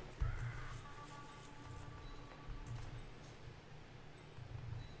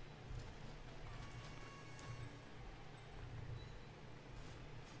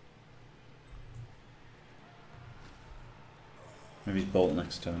 Maybe he's bolt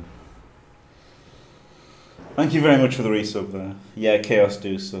next turn. Thank you very much for the resub there. Yeah, chaos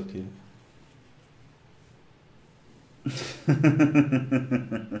do suck you.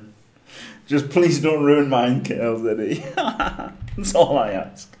 Just please don't ruin mine, Chaos Eddie. That's all I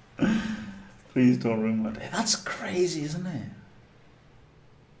ask. Please don't ruin my day. That's crazy, isn't it?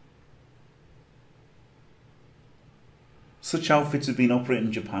 Such outfits have been operating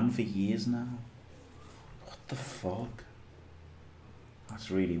in Japan for years now. What the fuck?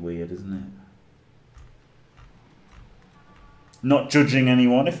 That's really weird, isn't it? Not judging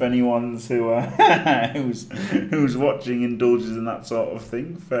anyone, if anyone's who's watching indulges in that sort of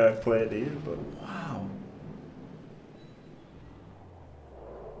thing. Fair play to you, but wow.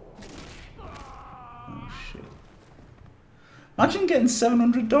 Oh shit. Imagine getting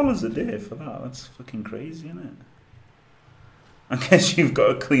 $700 a day for that. That's fucking crazy, isn't it? I guess you've got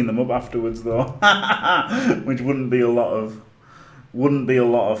to clean them up afterwards though. Which wouldn't be a lot of Wouldn't be a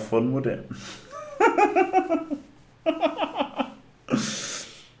lot of fun, would it?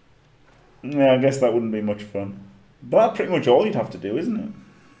 Yeah, I guess that wouldn't be much fun. But that's pretty much all you'd have to do, isn't it?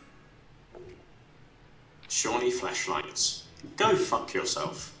 Shawnee flashlights. Go fuck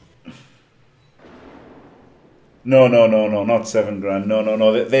yourself. No, not 7 grand.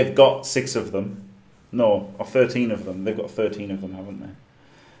 No. They've got 6 of them. No, or 13 of them. They've got 13 of them, haven't they?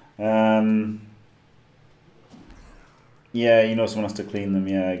 Yeah, you know someone has to clean them.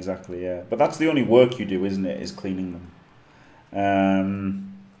 Yeah, exactly, yeah. But that's the only work you do, isn't it, is cleaning them.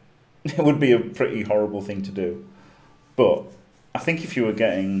 It would be a pretty horrible thing to do. But I think if you were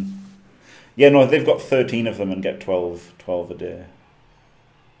getting... Yeah, no, they've got 13 of them and get 12 a day.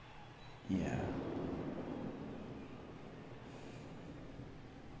 Yeah.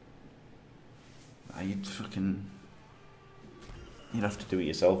 You'd have to do it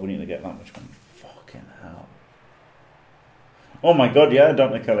yourself, wouldn't you, to get that much money? Fucking hell. Oh my god, yeah,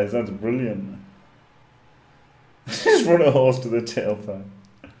 Dr. Kelly, that's brilliant. Just run a horse to the tailpipe.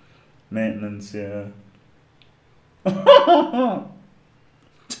 Maintenance, yeah.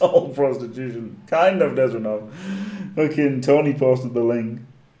 Total prostitution. Kind of, Desmond. Fucking Tony posted the link.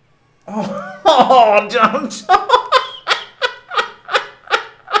 Oh, John.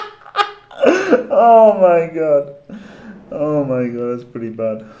 Oh my god. Oh my god, that's pretty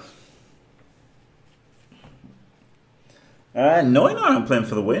bad. No, I'm playing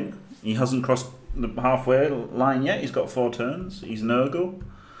for the win. He hasn't crossed the halfway line yet. He's got 4 turns. He's Nurgle.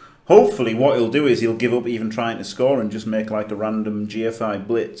 Hopefully what he'll do is he'll give up even trying to score and just make like a random GFI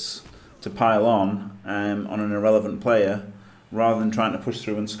blitz to pile on an irrelevant player rather than trying to push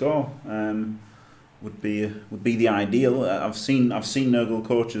through and score. Would be the ideal. I've seen Nurgle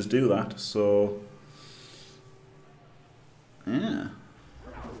coaches do that, so yeah.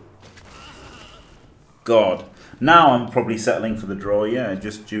 God. Now I'm probably settling for the draw, yeah,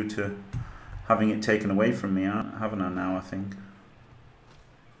 just due to having it taken away from me, haven't I now, I think.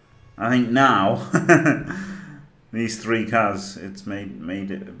 I think now, these 3 cars, it's made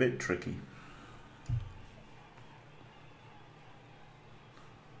it a bit tricky.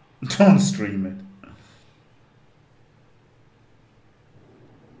 Don't stream it.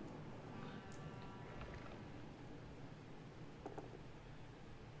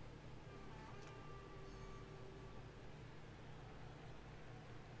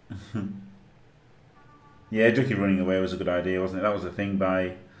 Yeah, Ducky running away was a good idea, wasn't it? That was the thing.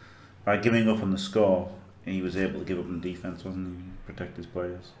 By giving up on the score, he was able to give up on defence, wasn't he? Protect his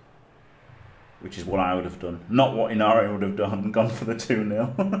players. Which is what I would have done. Not what Inari would have done, gone for the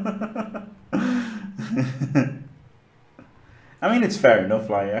 2-0. I mean, it's fair enough.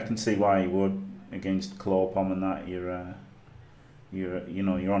 Like, I can see why he would against Clawpom and that.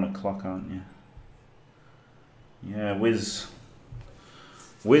 You're on a clock, aren't you? Yeah, Wiz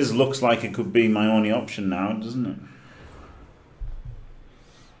looks like it could be my only option now, doesn't it?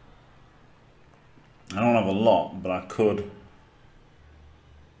 I don't have a lot, but I could.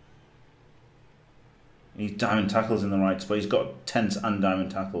 He's diamond tackles in the right spot. He's got tense and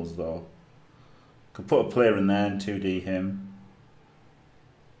diamond tackles though. Could put a player in there and 2D him.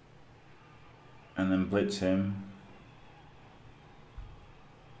 And then blitz him.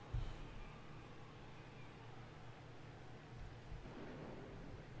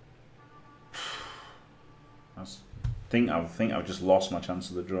 I think I've just lost my chance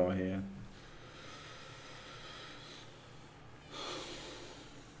of the draw here.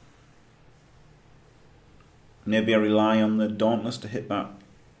 Maybe I rely on the Dauntless to hit that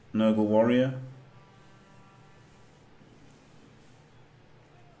Nurgle warrior.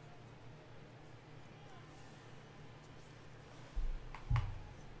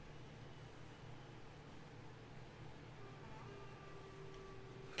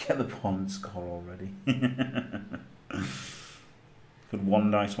 Get the pawn and score already. Could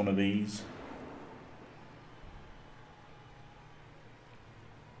one dice one of these.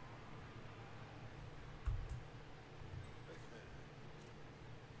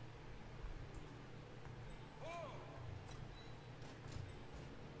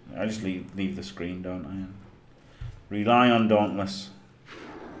 I just leave the screen, don't I? Rely on Dauntless.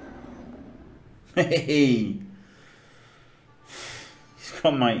 Hey! He's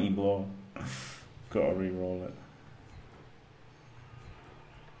got Mighty Blow. Got to re-roll it.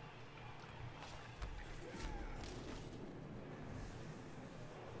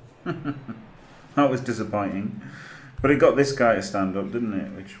 That was disappointing. But it got this guy to stand up, didn't it?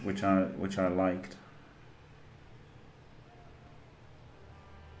 Which I liked.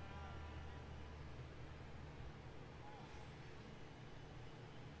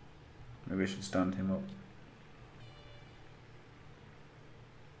 Maybe I should stand him up.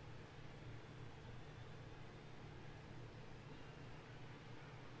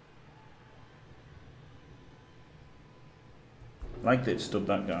 Like that it stood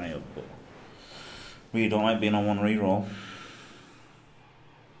that guy up, but really don't like being on one reroll.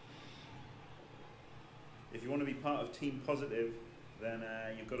 If you want to be part of Team Positive, then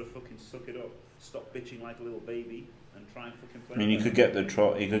you've got to fucking suck it up. Stop bitching like a little baby and try and fucking play. I mean, you could get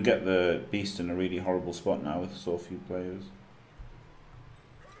the beast in a really horrible spot now with so few players.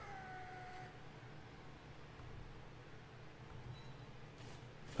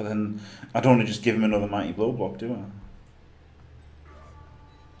 But then I don't want to just give him another mighty blow block, do I?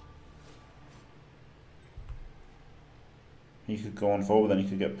 You could go on forward, then you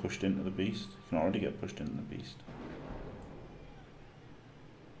could get pushed into the beast. You can already get pushed into the beast.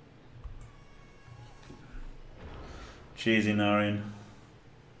 Cheesy Narian.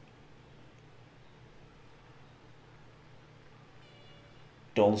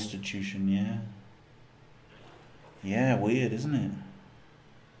 Dolstitution, yeah. Yeah, weird, isn't it?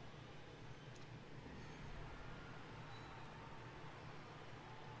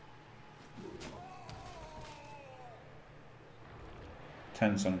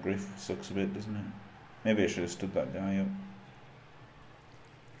 Tense on Griff sucks a bit, doesn't it? Maybe I should have stood that guy up.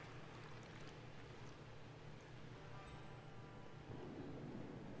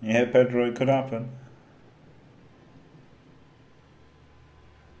 Yeah, Pedro, it could happen.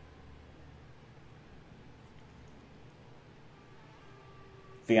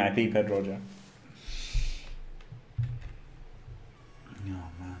 VIP Pedro, Jack.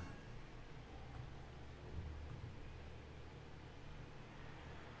 Oh, man.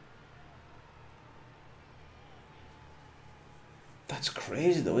 That's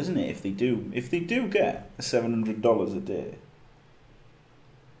crazy though, isn't it? If they do get $700 a day.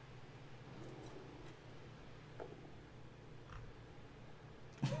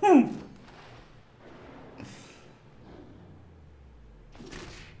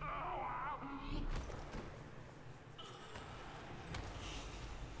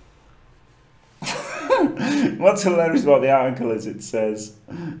 What's hilarious about the article is it says,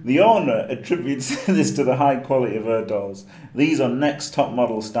 the owner attributes this to the high quality of her dolls. These are next top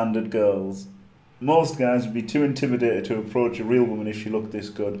model standard girls. Most guys would be too intimidated to approach a real woman if she looked this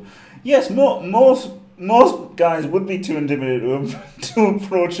good. Yes, most guys would be too intimidated to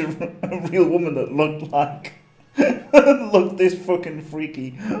approach a real woman that looked like looked this fucking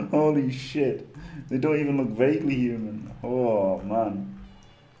freaky. Holy shit. They don't even look vaguely human. Oh man.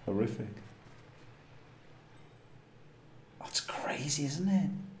 Horrific. That's crazy, isn't it?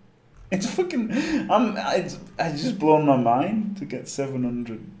 It's fucking it's just blown my mind to get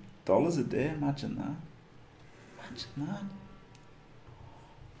 $700 a day. Imagine that. Imagine that.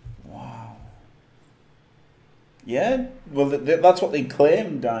 Wow. Yeah, well, that's what they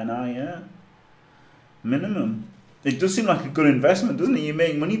claim, Dinah. Yeah, minimum. It does seem like a good investment, doesn't it? You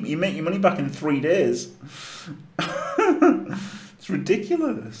make your money back in 3 days. It's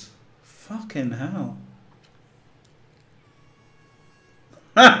ridiculous. Fucking hell.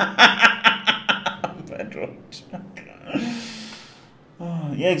 Pedro.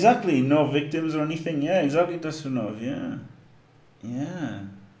 Oh, yeah, exactly. No victims or anything. Yeah, exactly. That's enough. Yeah, yeah.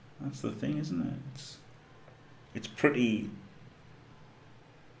 That's the thing, isn't it? It's pretty.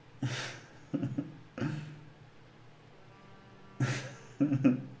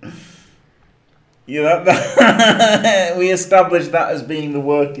 Yeah, that we established that as being the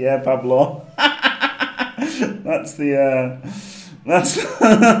work. Yeah, Pablo. That's the. That's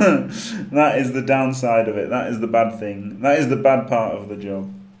that is the downside of it. That is the bad thing. That is the bad part of the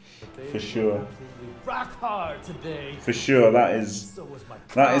job, for sure. Rock hard today. For sure, that is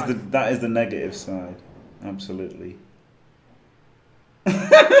the negative side. Absolutely.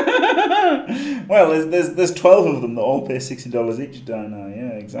 Well, there's 12 of them that all pay $60 each down now.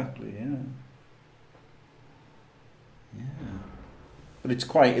 Yeah, exactly. Yeah. Yeah. But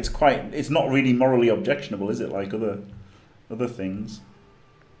it's not really morally objectionable, is it? Like other things.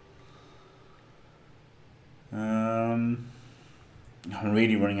 I'm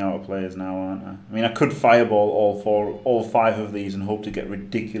really running out of players now, aren't I? I mean, I could fireball all 5 of these and hope to get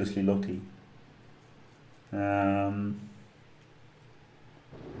ridiculously lucky.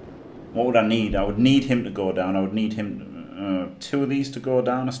 What would I need? I would need him to go down. I would need him 2 of these to go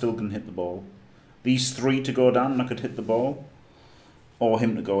down. I still can hit the ball. These 3 to go down and I could hit the ball. Or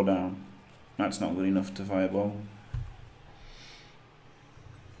him to go down. That's not good enough to fireball.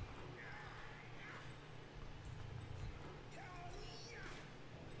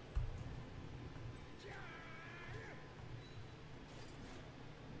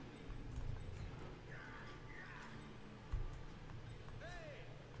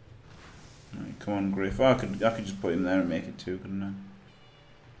 Come on, Griff. Oh, I could just put him there and make it 2, couldn't I?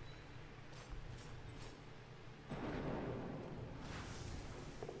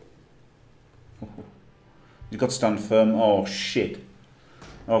 You got stand firm. Oh shit.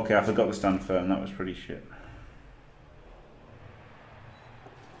 Okay, I forgot the stand firm. That was pretty shit.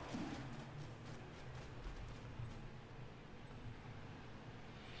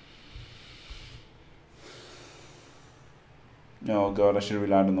 Oh god, I should have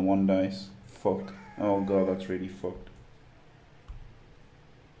relied on the one dice. Fuck. Oh god, that's really fucked.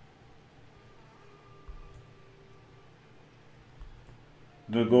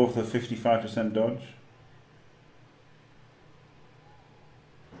 Do I go for the 55% dodge?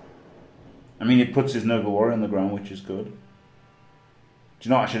 I mean, it puts his Nurgle Warrior on the ground, which is good. Do you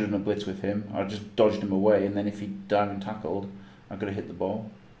know what? I should have done a blitz with him. I just dodged him away, and then if he dived and tackled, I could have hit the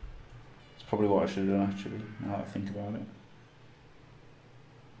ball. It's probably what I should have done, actually, now that I think about it.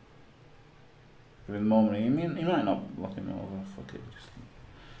 But at the moment, he might not block him over. Fuck it,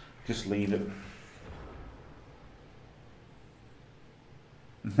 just leave it.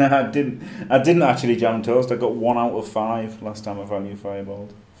 I didn't actually jam toast. I got 1 out of 5 last time I value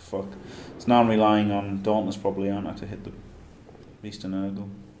fireballed. Fuck. So now I'm relying on Dauntless probably, aren't I, to hit the Beast and Nurgle.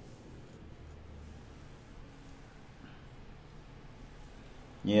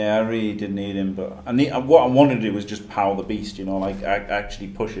 Yeah, I really did need him, but what I wanted to do was just power the Beast, you know, like actually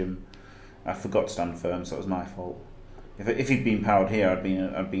push him. I forgot to stand firm, so that was my fault. If he'd been powered here, I'd be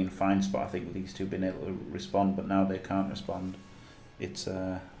in a fine spot. I think with these two being able to respond, but now they can't respond. It's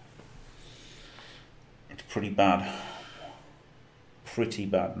pretty bad. Pretty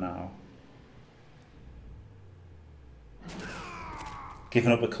bad now.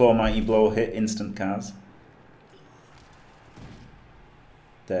 Giving up a Claw Mighty Blow hit, instant Kaz.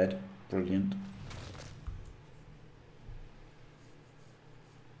 Dead. Brilliant.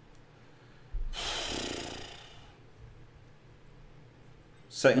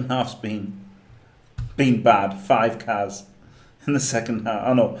 Second half's been bad. 5 Kaz in the second half.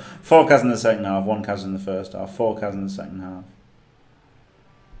 Oh no, 4 Kaz in the second half, 1 Kaz in the first half, 4 Kaz in the second half.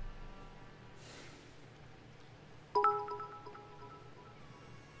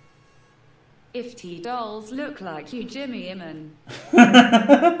 If T-dolls look like you, Jimmy Iman. Thanks,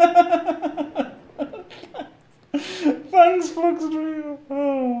 Fluxdream.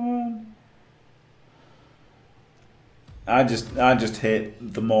 Oh man. I just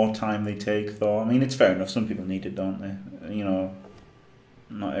hate the more time they take, though. I mean, it's fair enough. Some people need it, don't they? You know,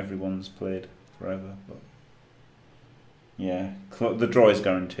 not everyone's played forever, but yeah, the draw is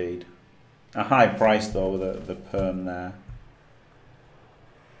guaranteed. A high price though with the perm there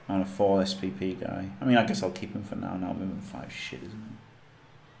on a 4 SPP guy. I mean, I guess I'll keep him for now. Now moving 5 shit, isn't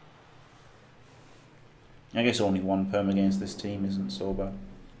it? I guess only 1 perm against this team isn't so bad.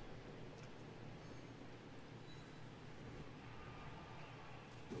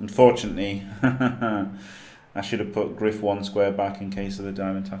 Unfortunately, I should have put Griff 1 square back in case of the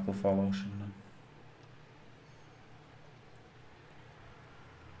diamond tackle follow, shouldn't I?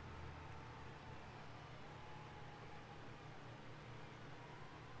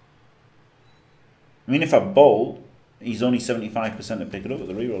 I mean, if I bolt, he's only 75% to pick it up with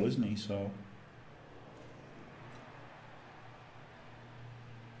the reroll, isn't he? So.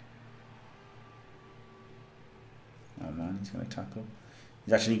 Oh man, he's going to tackle.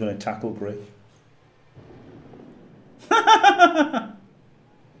 He's actually going to tackle Griff.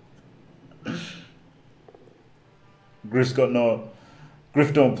 Griff's got no...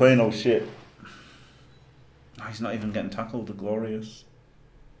 Griff don't play no shit. Oh, he's not even getting tackled, the glorious.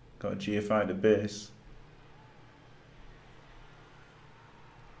 Got a GFI to base.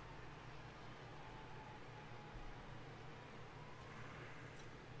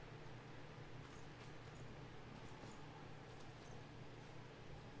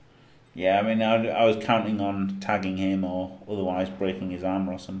 Yeah, I mean, I was counting on tagging him or otherwise breaking his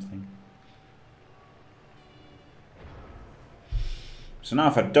armor or something. So now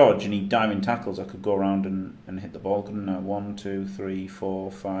if I dodge and he diamond tackles, I could go around and hit the ball, couldn't I? 1, 2, 3,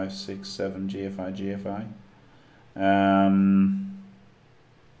 4, 5, 6, 7, GFI.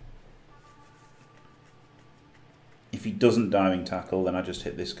 If he doesn't diving tackle, then I just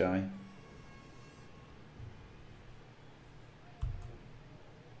hit this guy.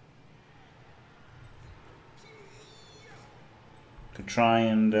 Could try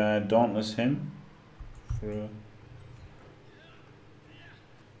and dauntless him for a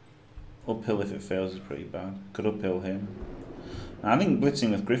uphill. If it fails is pretty bad. Could uphill him. I think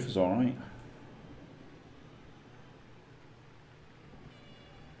blitzing with Griff is alright.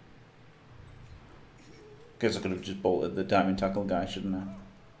 Guess I could have just bolted the diamond tackle guy, shouldn't I?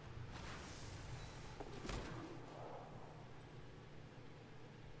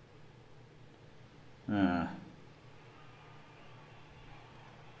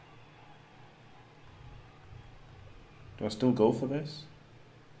 Do I still go for this?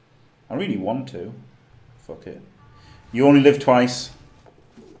 I really want to. Fuck it. You only live twice.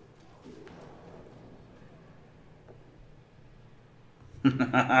 He's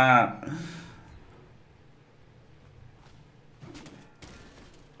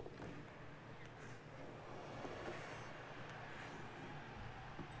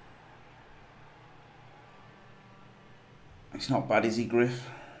not bad, is he, Griff?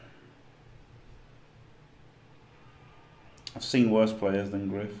 I've seen worse players than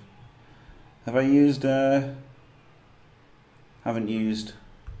Griff. Have I used... haven't used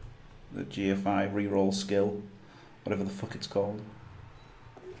the GFI reroll skill. Whatever the fuck it's called.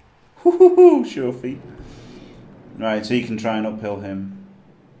 Woohoo! Sure feet. Right, so you can try and uphill him.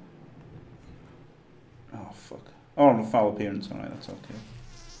 Oh, fuck. Oh, a foul appearance. Alright, that's okay.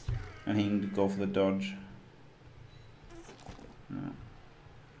 And he can go for the dodge. No.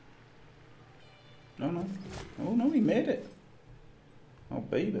 No, no. Oh, no, he made it. Oh,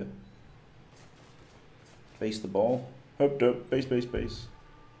 baby. Base the ball. Hooked up. Base, base, base.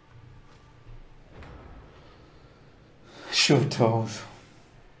 Short toes.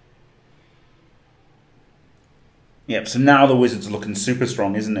 Yep, so now the Wizard's looking super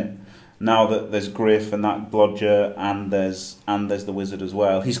strong, isn't it? Now that there's Griff and that Blodger and there's the Wizard as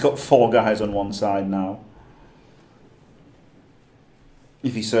well. He's got 4 guys on one side now.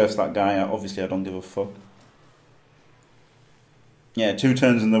 If he surfs that guy out, obviously I don't give a fuck. Yeah, 2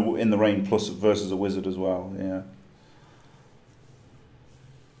 turns in the rain plus versus a Wizard as well. Yeah.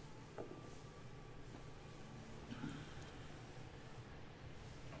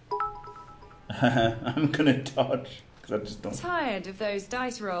 I'm gonna dodge because I just don't. Tired of those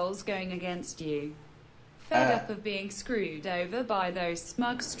dice rolls going against you. Fed up of being screwed over by those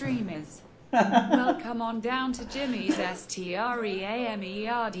smug streamers. Well, come on down to Jimmy's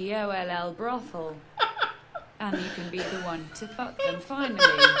STREAMERDOLL brothel. And you can be the one to fuck them finally.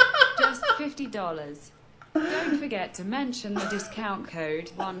 Just $50. Don't forget to mention the discount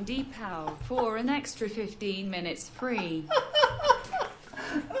code 1DPOW for an extra 15 minutes free.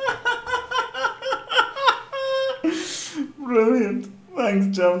 Brilliant.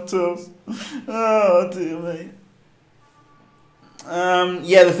 Thanks, Jam Toes. Oh, dear me.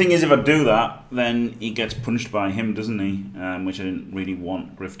 Yeah, the thing is, if I do that, then he gets punched by him, doesn't he? Which I didn't really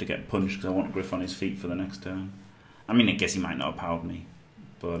want Griff to get punched, because I want Griff on his feet for the next turn. I mean, I guess he might not have powered me,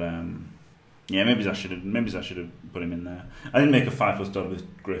 but yeah, maybe I should have put him in there. I didn't make a 5+ dodge with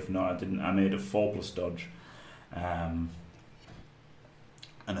Griff. No, I didn't. I made a 4+ dodge, and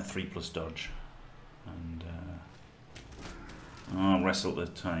a 3+ dodge, and wrestle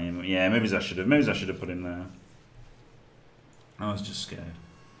at the time. Yeah, maybe I should have put him there. I was just scared.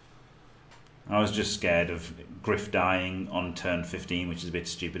 I was just scared of Griff dying on turn 15, which is a bit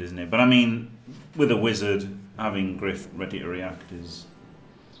stupid, isn't it? But I mean, with a Wizard, having Griff ready to react is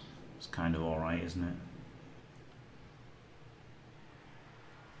kind of alright, isn't it?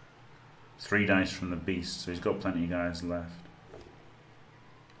 3 dice from the Beast, so he's got plenty of guys left.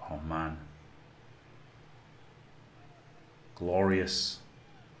 Oh man. Glorious.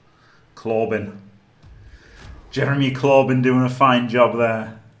 Corbin. Jeremy Corbin doing a fine job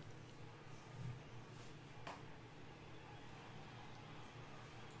there.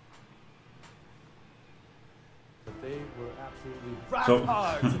 But they were absolutely rock So,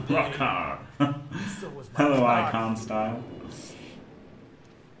 hard today. rock hard. So was my Hello, cock. Icon style.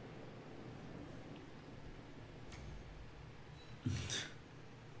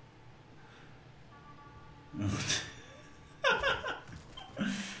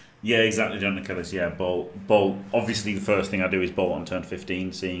 Yeah, exactly, John Nicholas. Yeah, bolt. Obviously, the first thing I do is bolt on turn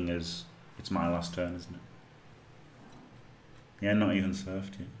 15, seeing as it's my last turn, isn't it? Yeah, not even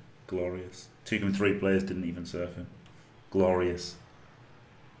surfed yet. Glorious. 2 players didn't even surf him. Glorious.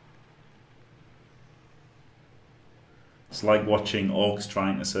 It's like watching orcs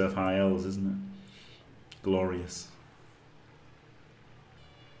trying to surf high elves, isn't it? Glorious.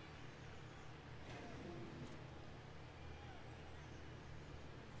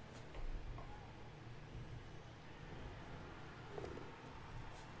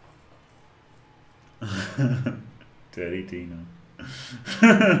 Dirty Tino.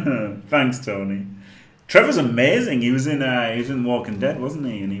 Thanks, Tony. Trevor's amazing. He was in Walking Dead, wasn't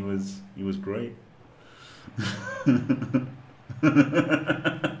he? And he was great. Yeah.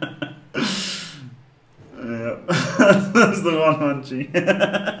 That's the one, Munchie.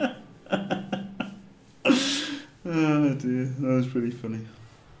 Oh dear, that was pretty funny.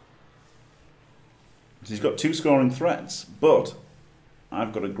 So he's got 2 scoring threats, but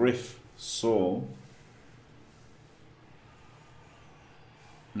I've got a Griff, so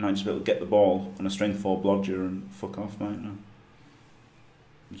Might just be able to get the ball on a strength 4 blodger and fuck off, might now.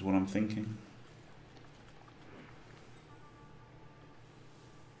 Is what I'm thinking.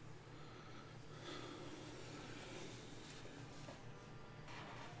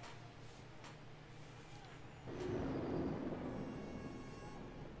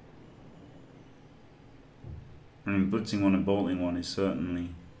 I mean, blitzing 1 and bolting 1 is certainly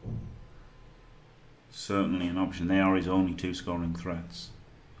an option. They are his only 2 scoring threats,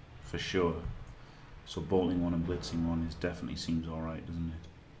 for sure. So bolting 1 and blitzing 1 is definitely seems alright, doesn't it?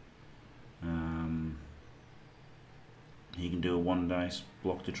 He can do a 1 dice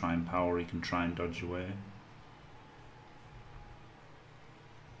block to try and power. He can try and dodge away.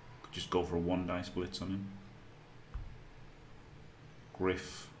 Could just go for a 1 dice blitz on him.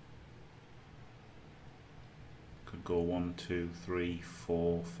 Griff could go 1, 2, 3,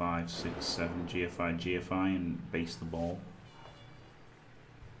 4, 5, 6, 7, GFI and base the ball.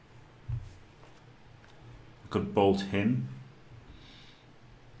 Could bolt him,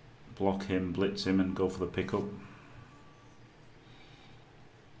 block him, blitz him and go for the pickup.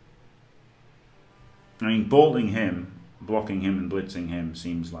 I mean, bolting him, blocking him and blitzing him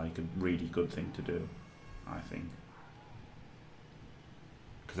seems like a really good thing to do, I think.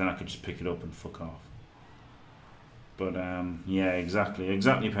 Because then I could just pick it up and fuck off. But yeah, exactly,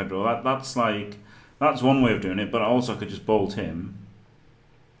 Pedro. That's one way of doing it. But also I could just bolt him.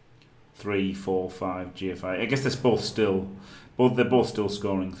 3, 4, 5 GFI. I guess they're both still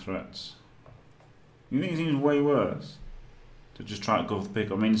scoring threats. You think it seems way worse to just try to go for the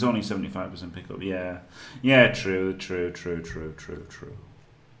pickup? I mean, it's only 75% pickup. Yeah, true.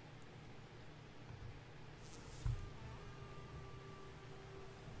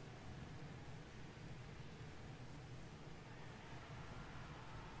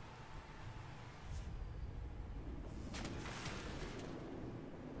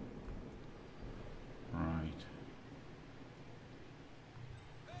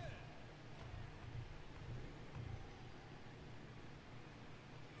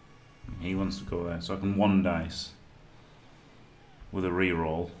 He wants to go there, so I can 1 dice with a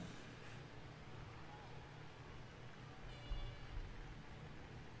reroll.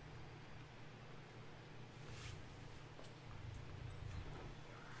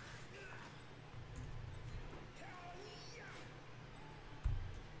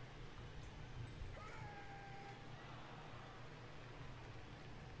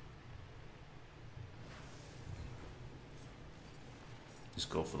 Just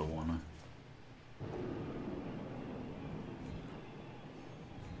go for the 1.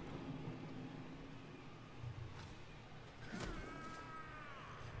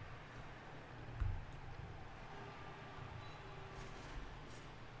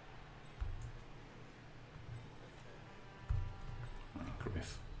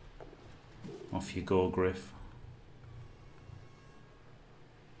 Griff. Off you go, Griff.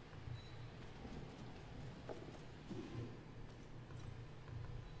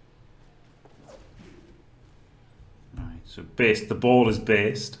 So the ball is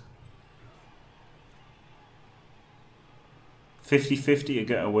based. 50-50 to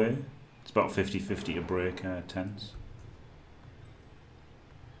get away. It's about 50-50 to break tens.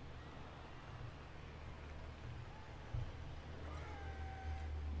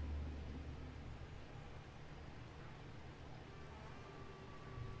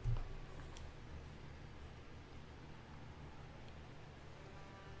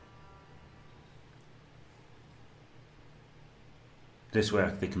 This way I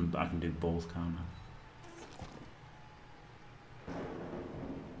can do both, can't I?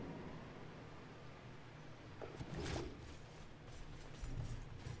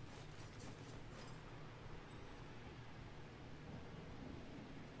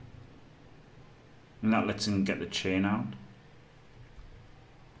 And that lets him get the chain out.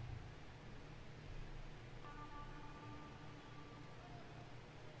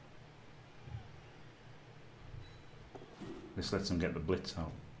 This lets him get the blitz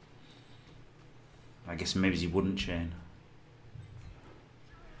out. I guess maybe he wouldn't chain.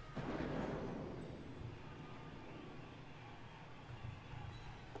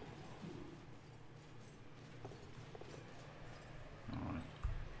 Alright.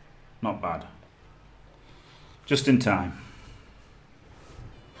 Not bad. Just in time.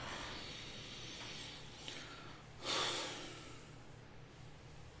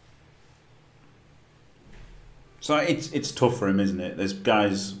 So it's tough for him, isn't it? There's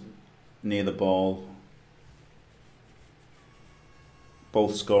guys near the ball,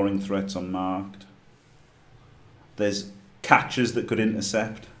 both scoring threats unmarked. There's catches that could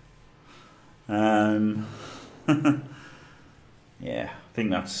intercept. Yeah, I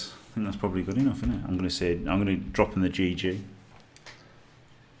think that's probably good enough, isn't it? I'm going to drop in the GG.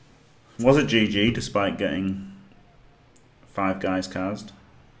 Was it GG despite getting 5 guys cast?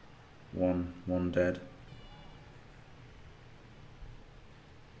 One dead.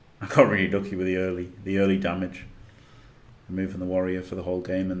 I got really lucky with the early damage. Removing the warrior for the whole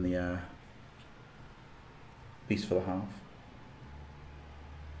game and the beast for the half.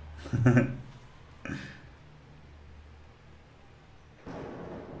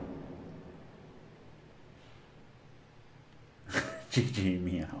 GG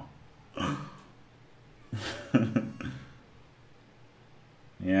meow.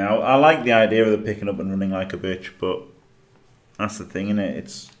 Yeah, I like the idea of the picking up and running like a bitch, but that's the thing, innit?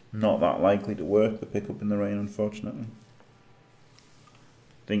 It's not that likely to work, the pick up in the rain, unfortunately.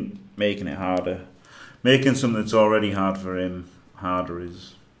 I think making it harder, making something that's already hard for him harder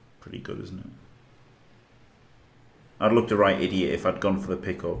is pretty good, isn't it? I'd looked a right idiot if I'd gone for the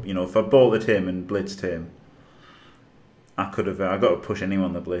pickup. You know, if I bolted him and blitzed him, I could have. I got to push anyone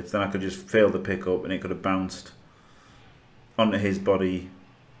on the blitz. Then I could just fail the pickup, and it could have bounced onto his body,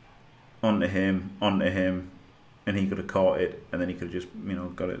 onto him, and he could have caught it, and then he could have just, you know,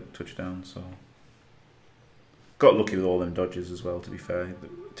 got it touchdown. So got lucky with all them dodges as well. To be fair, the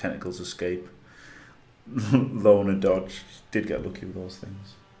tentacles escape, loner dodge. Did get lucky with those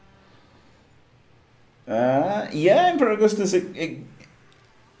things. Yeah, Emperor Augustus.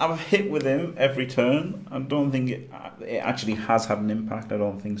 I've hit with him every turn. I don't think it actually has had an impact. I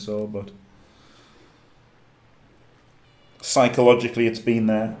don't think so, but psychologically, it's been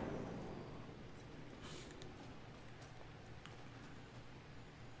there.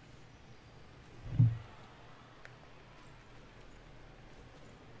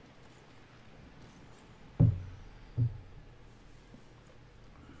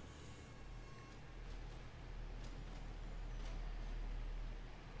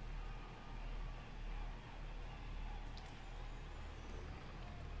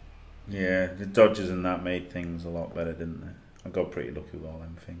 Yeah, the dodges and that made things a lot better, didn't they? I got pretty lucky with all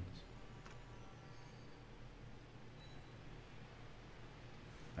them things.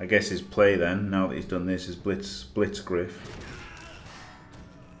 I guess his play then, now that he's done this, is blitz Griff.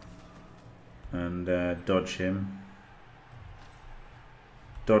 And dodge him.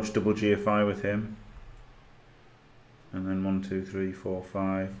 Dodge double GFI with him. And then 1, 2, 3, 4,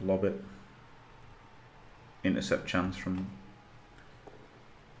 5, lob it. Intercept chance from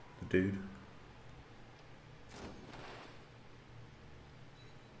the dude.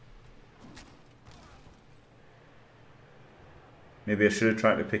 Maybe I should have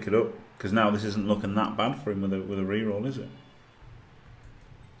tried to pick it up, because now this isn't looking that bad for him with a reroll, is it?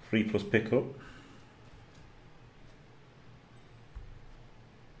 3+ pickup.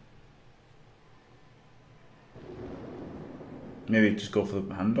 Maybe just go for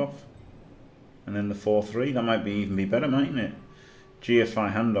the handoff, and then the 4-3. That might even be better, mightn't it?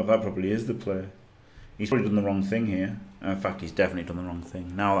 GFI handoff. That probably is the play. He's probably done the wrong thing here. In fact, he's definitely done the wrong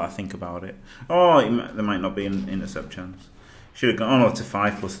thing. Now that I think about it, oh, there might not be an intercept chance. Should have gone. Oh no, it's a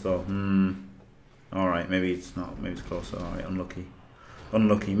 5+ though. All right, maybe it's not. Maybe it's closer. All right, unlucky.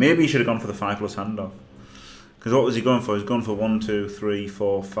 Unlucky. Maybe he should have gone for the 5+ handoff. Because what was he going for? He's going for 1, 2, 3,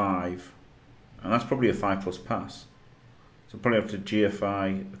 4, 5, and that's probably a 5+ pass. So probably have to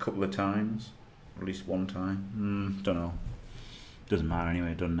GFI a couple of times, or at least one time. Don't know. Doesn't matter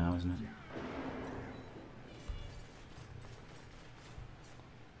anyway. Done now, isn't it?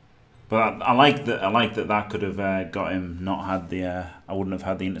 But I like that. I like that. That could have got him. Not had the. I wouldn't have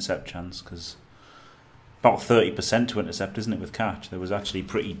had the intercept chance, because about 30% to intercept, isn't it? With catch, there was actually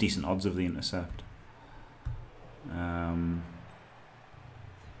pretty decent odds of the intercept.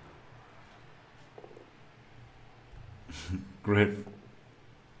 Griff.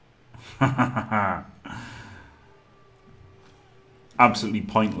 Absolutely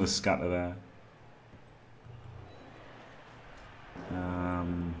pointless scatter there.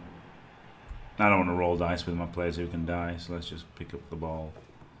 I don't want to roll dice with my players who can die, so let's just pick up the ball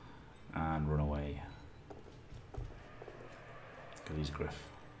and run away. Good, he's Griff.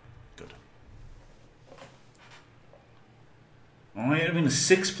 Good. Oh, it would have been a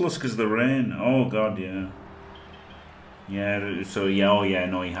 6+ because of the rain. Oh god, yeah. Yeah, so yeah, oh yeah,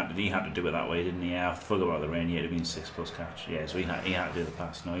 no, he had to do it that way, didn't he? Yeah, I forgot about the rain. Yeah, it'd have been 6+ catch. Yeah, so he had to do the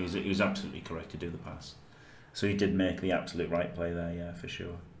pass. No, he was absolutely correct to do the pass. So he did make the absolute right play there, yeah, for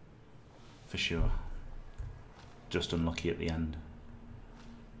sure. For sure. Just unlucky at the end.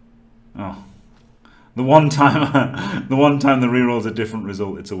 Oh, the one time the reroll's a different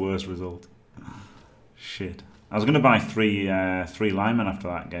result, it's a worse result. Shit. I was going to buy three linemen after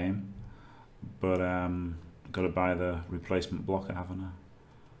that game, but Got to buy the replacement blocker, haven't I?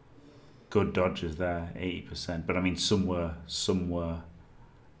 Good dodges there, 80%. But I mean, some were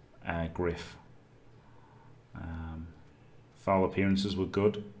griff. Foul appearances were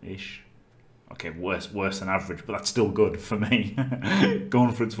good-ish. Okay, worse than average, but that's still good for me.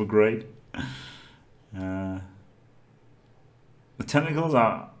 Going for it were great. The tentacles,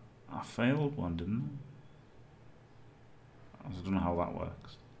 I failed one, didn't I? I don't know how that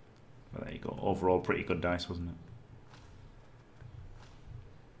works. But there you go. Overall, pretty good dice, wasn't it?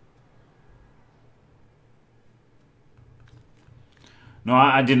 No,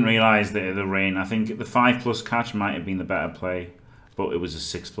 I didn't realise the rain. I think the 5+ catch might have been the better play, but it was a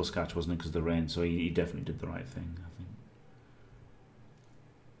 6+ catch, wasn't it? Because of the rain, so he definitely did the right thing, I think.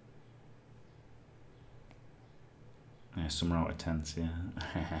 Yeah, some are out of tents, yeah.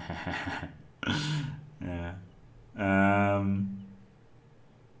 Yeah.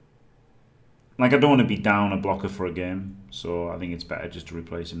 Like, I don't want to be down a blocker for a game, so I think it's better just to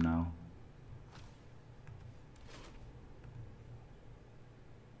replace him now.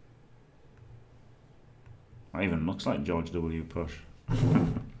 That even looks like George W. Push.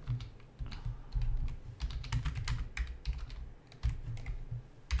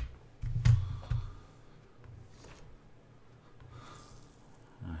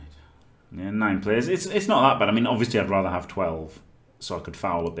 Yeah, 9 players. It's not that bad. I mean, obviously I'd rather have 12, so I could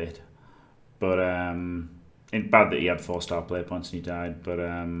foul a bit. But it's bad that he had 4-star play points and he died. But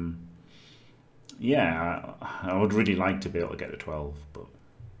yeah, I would really like to be able to get to 12. But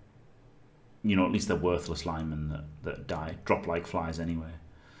you know, at least they're worthless linemen that die, drop like flies anyway.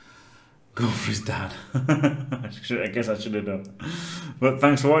 Go for his dad. I guess I should have done. But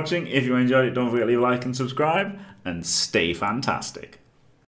thanks for watching. If you enjoyed it, don't forget to leave a like and subscribe, and stay fantastic.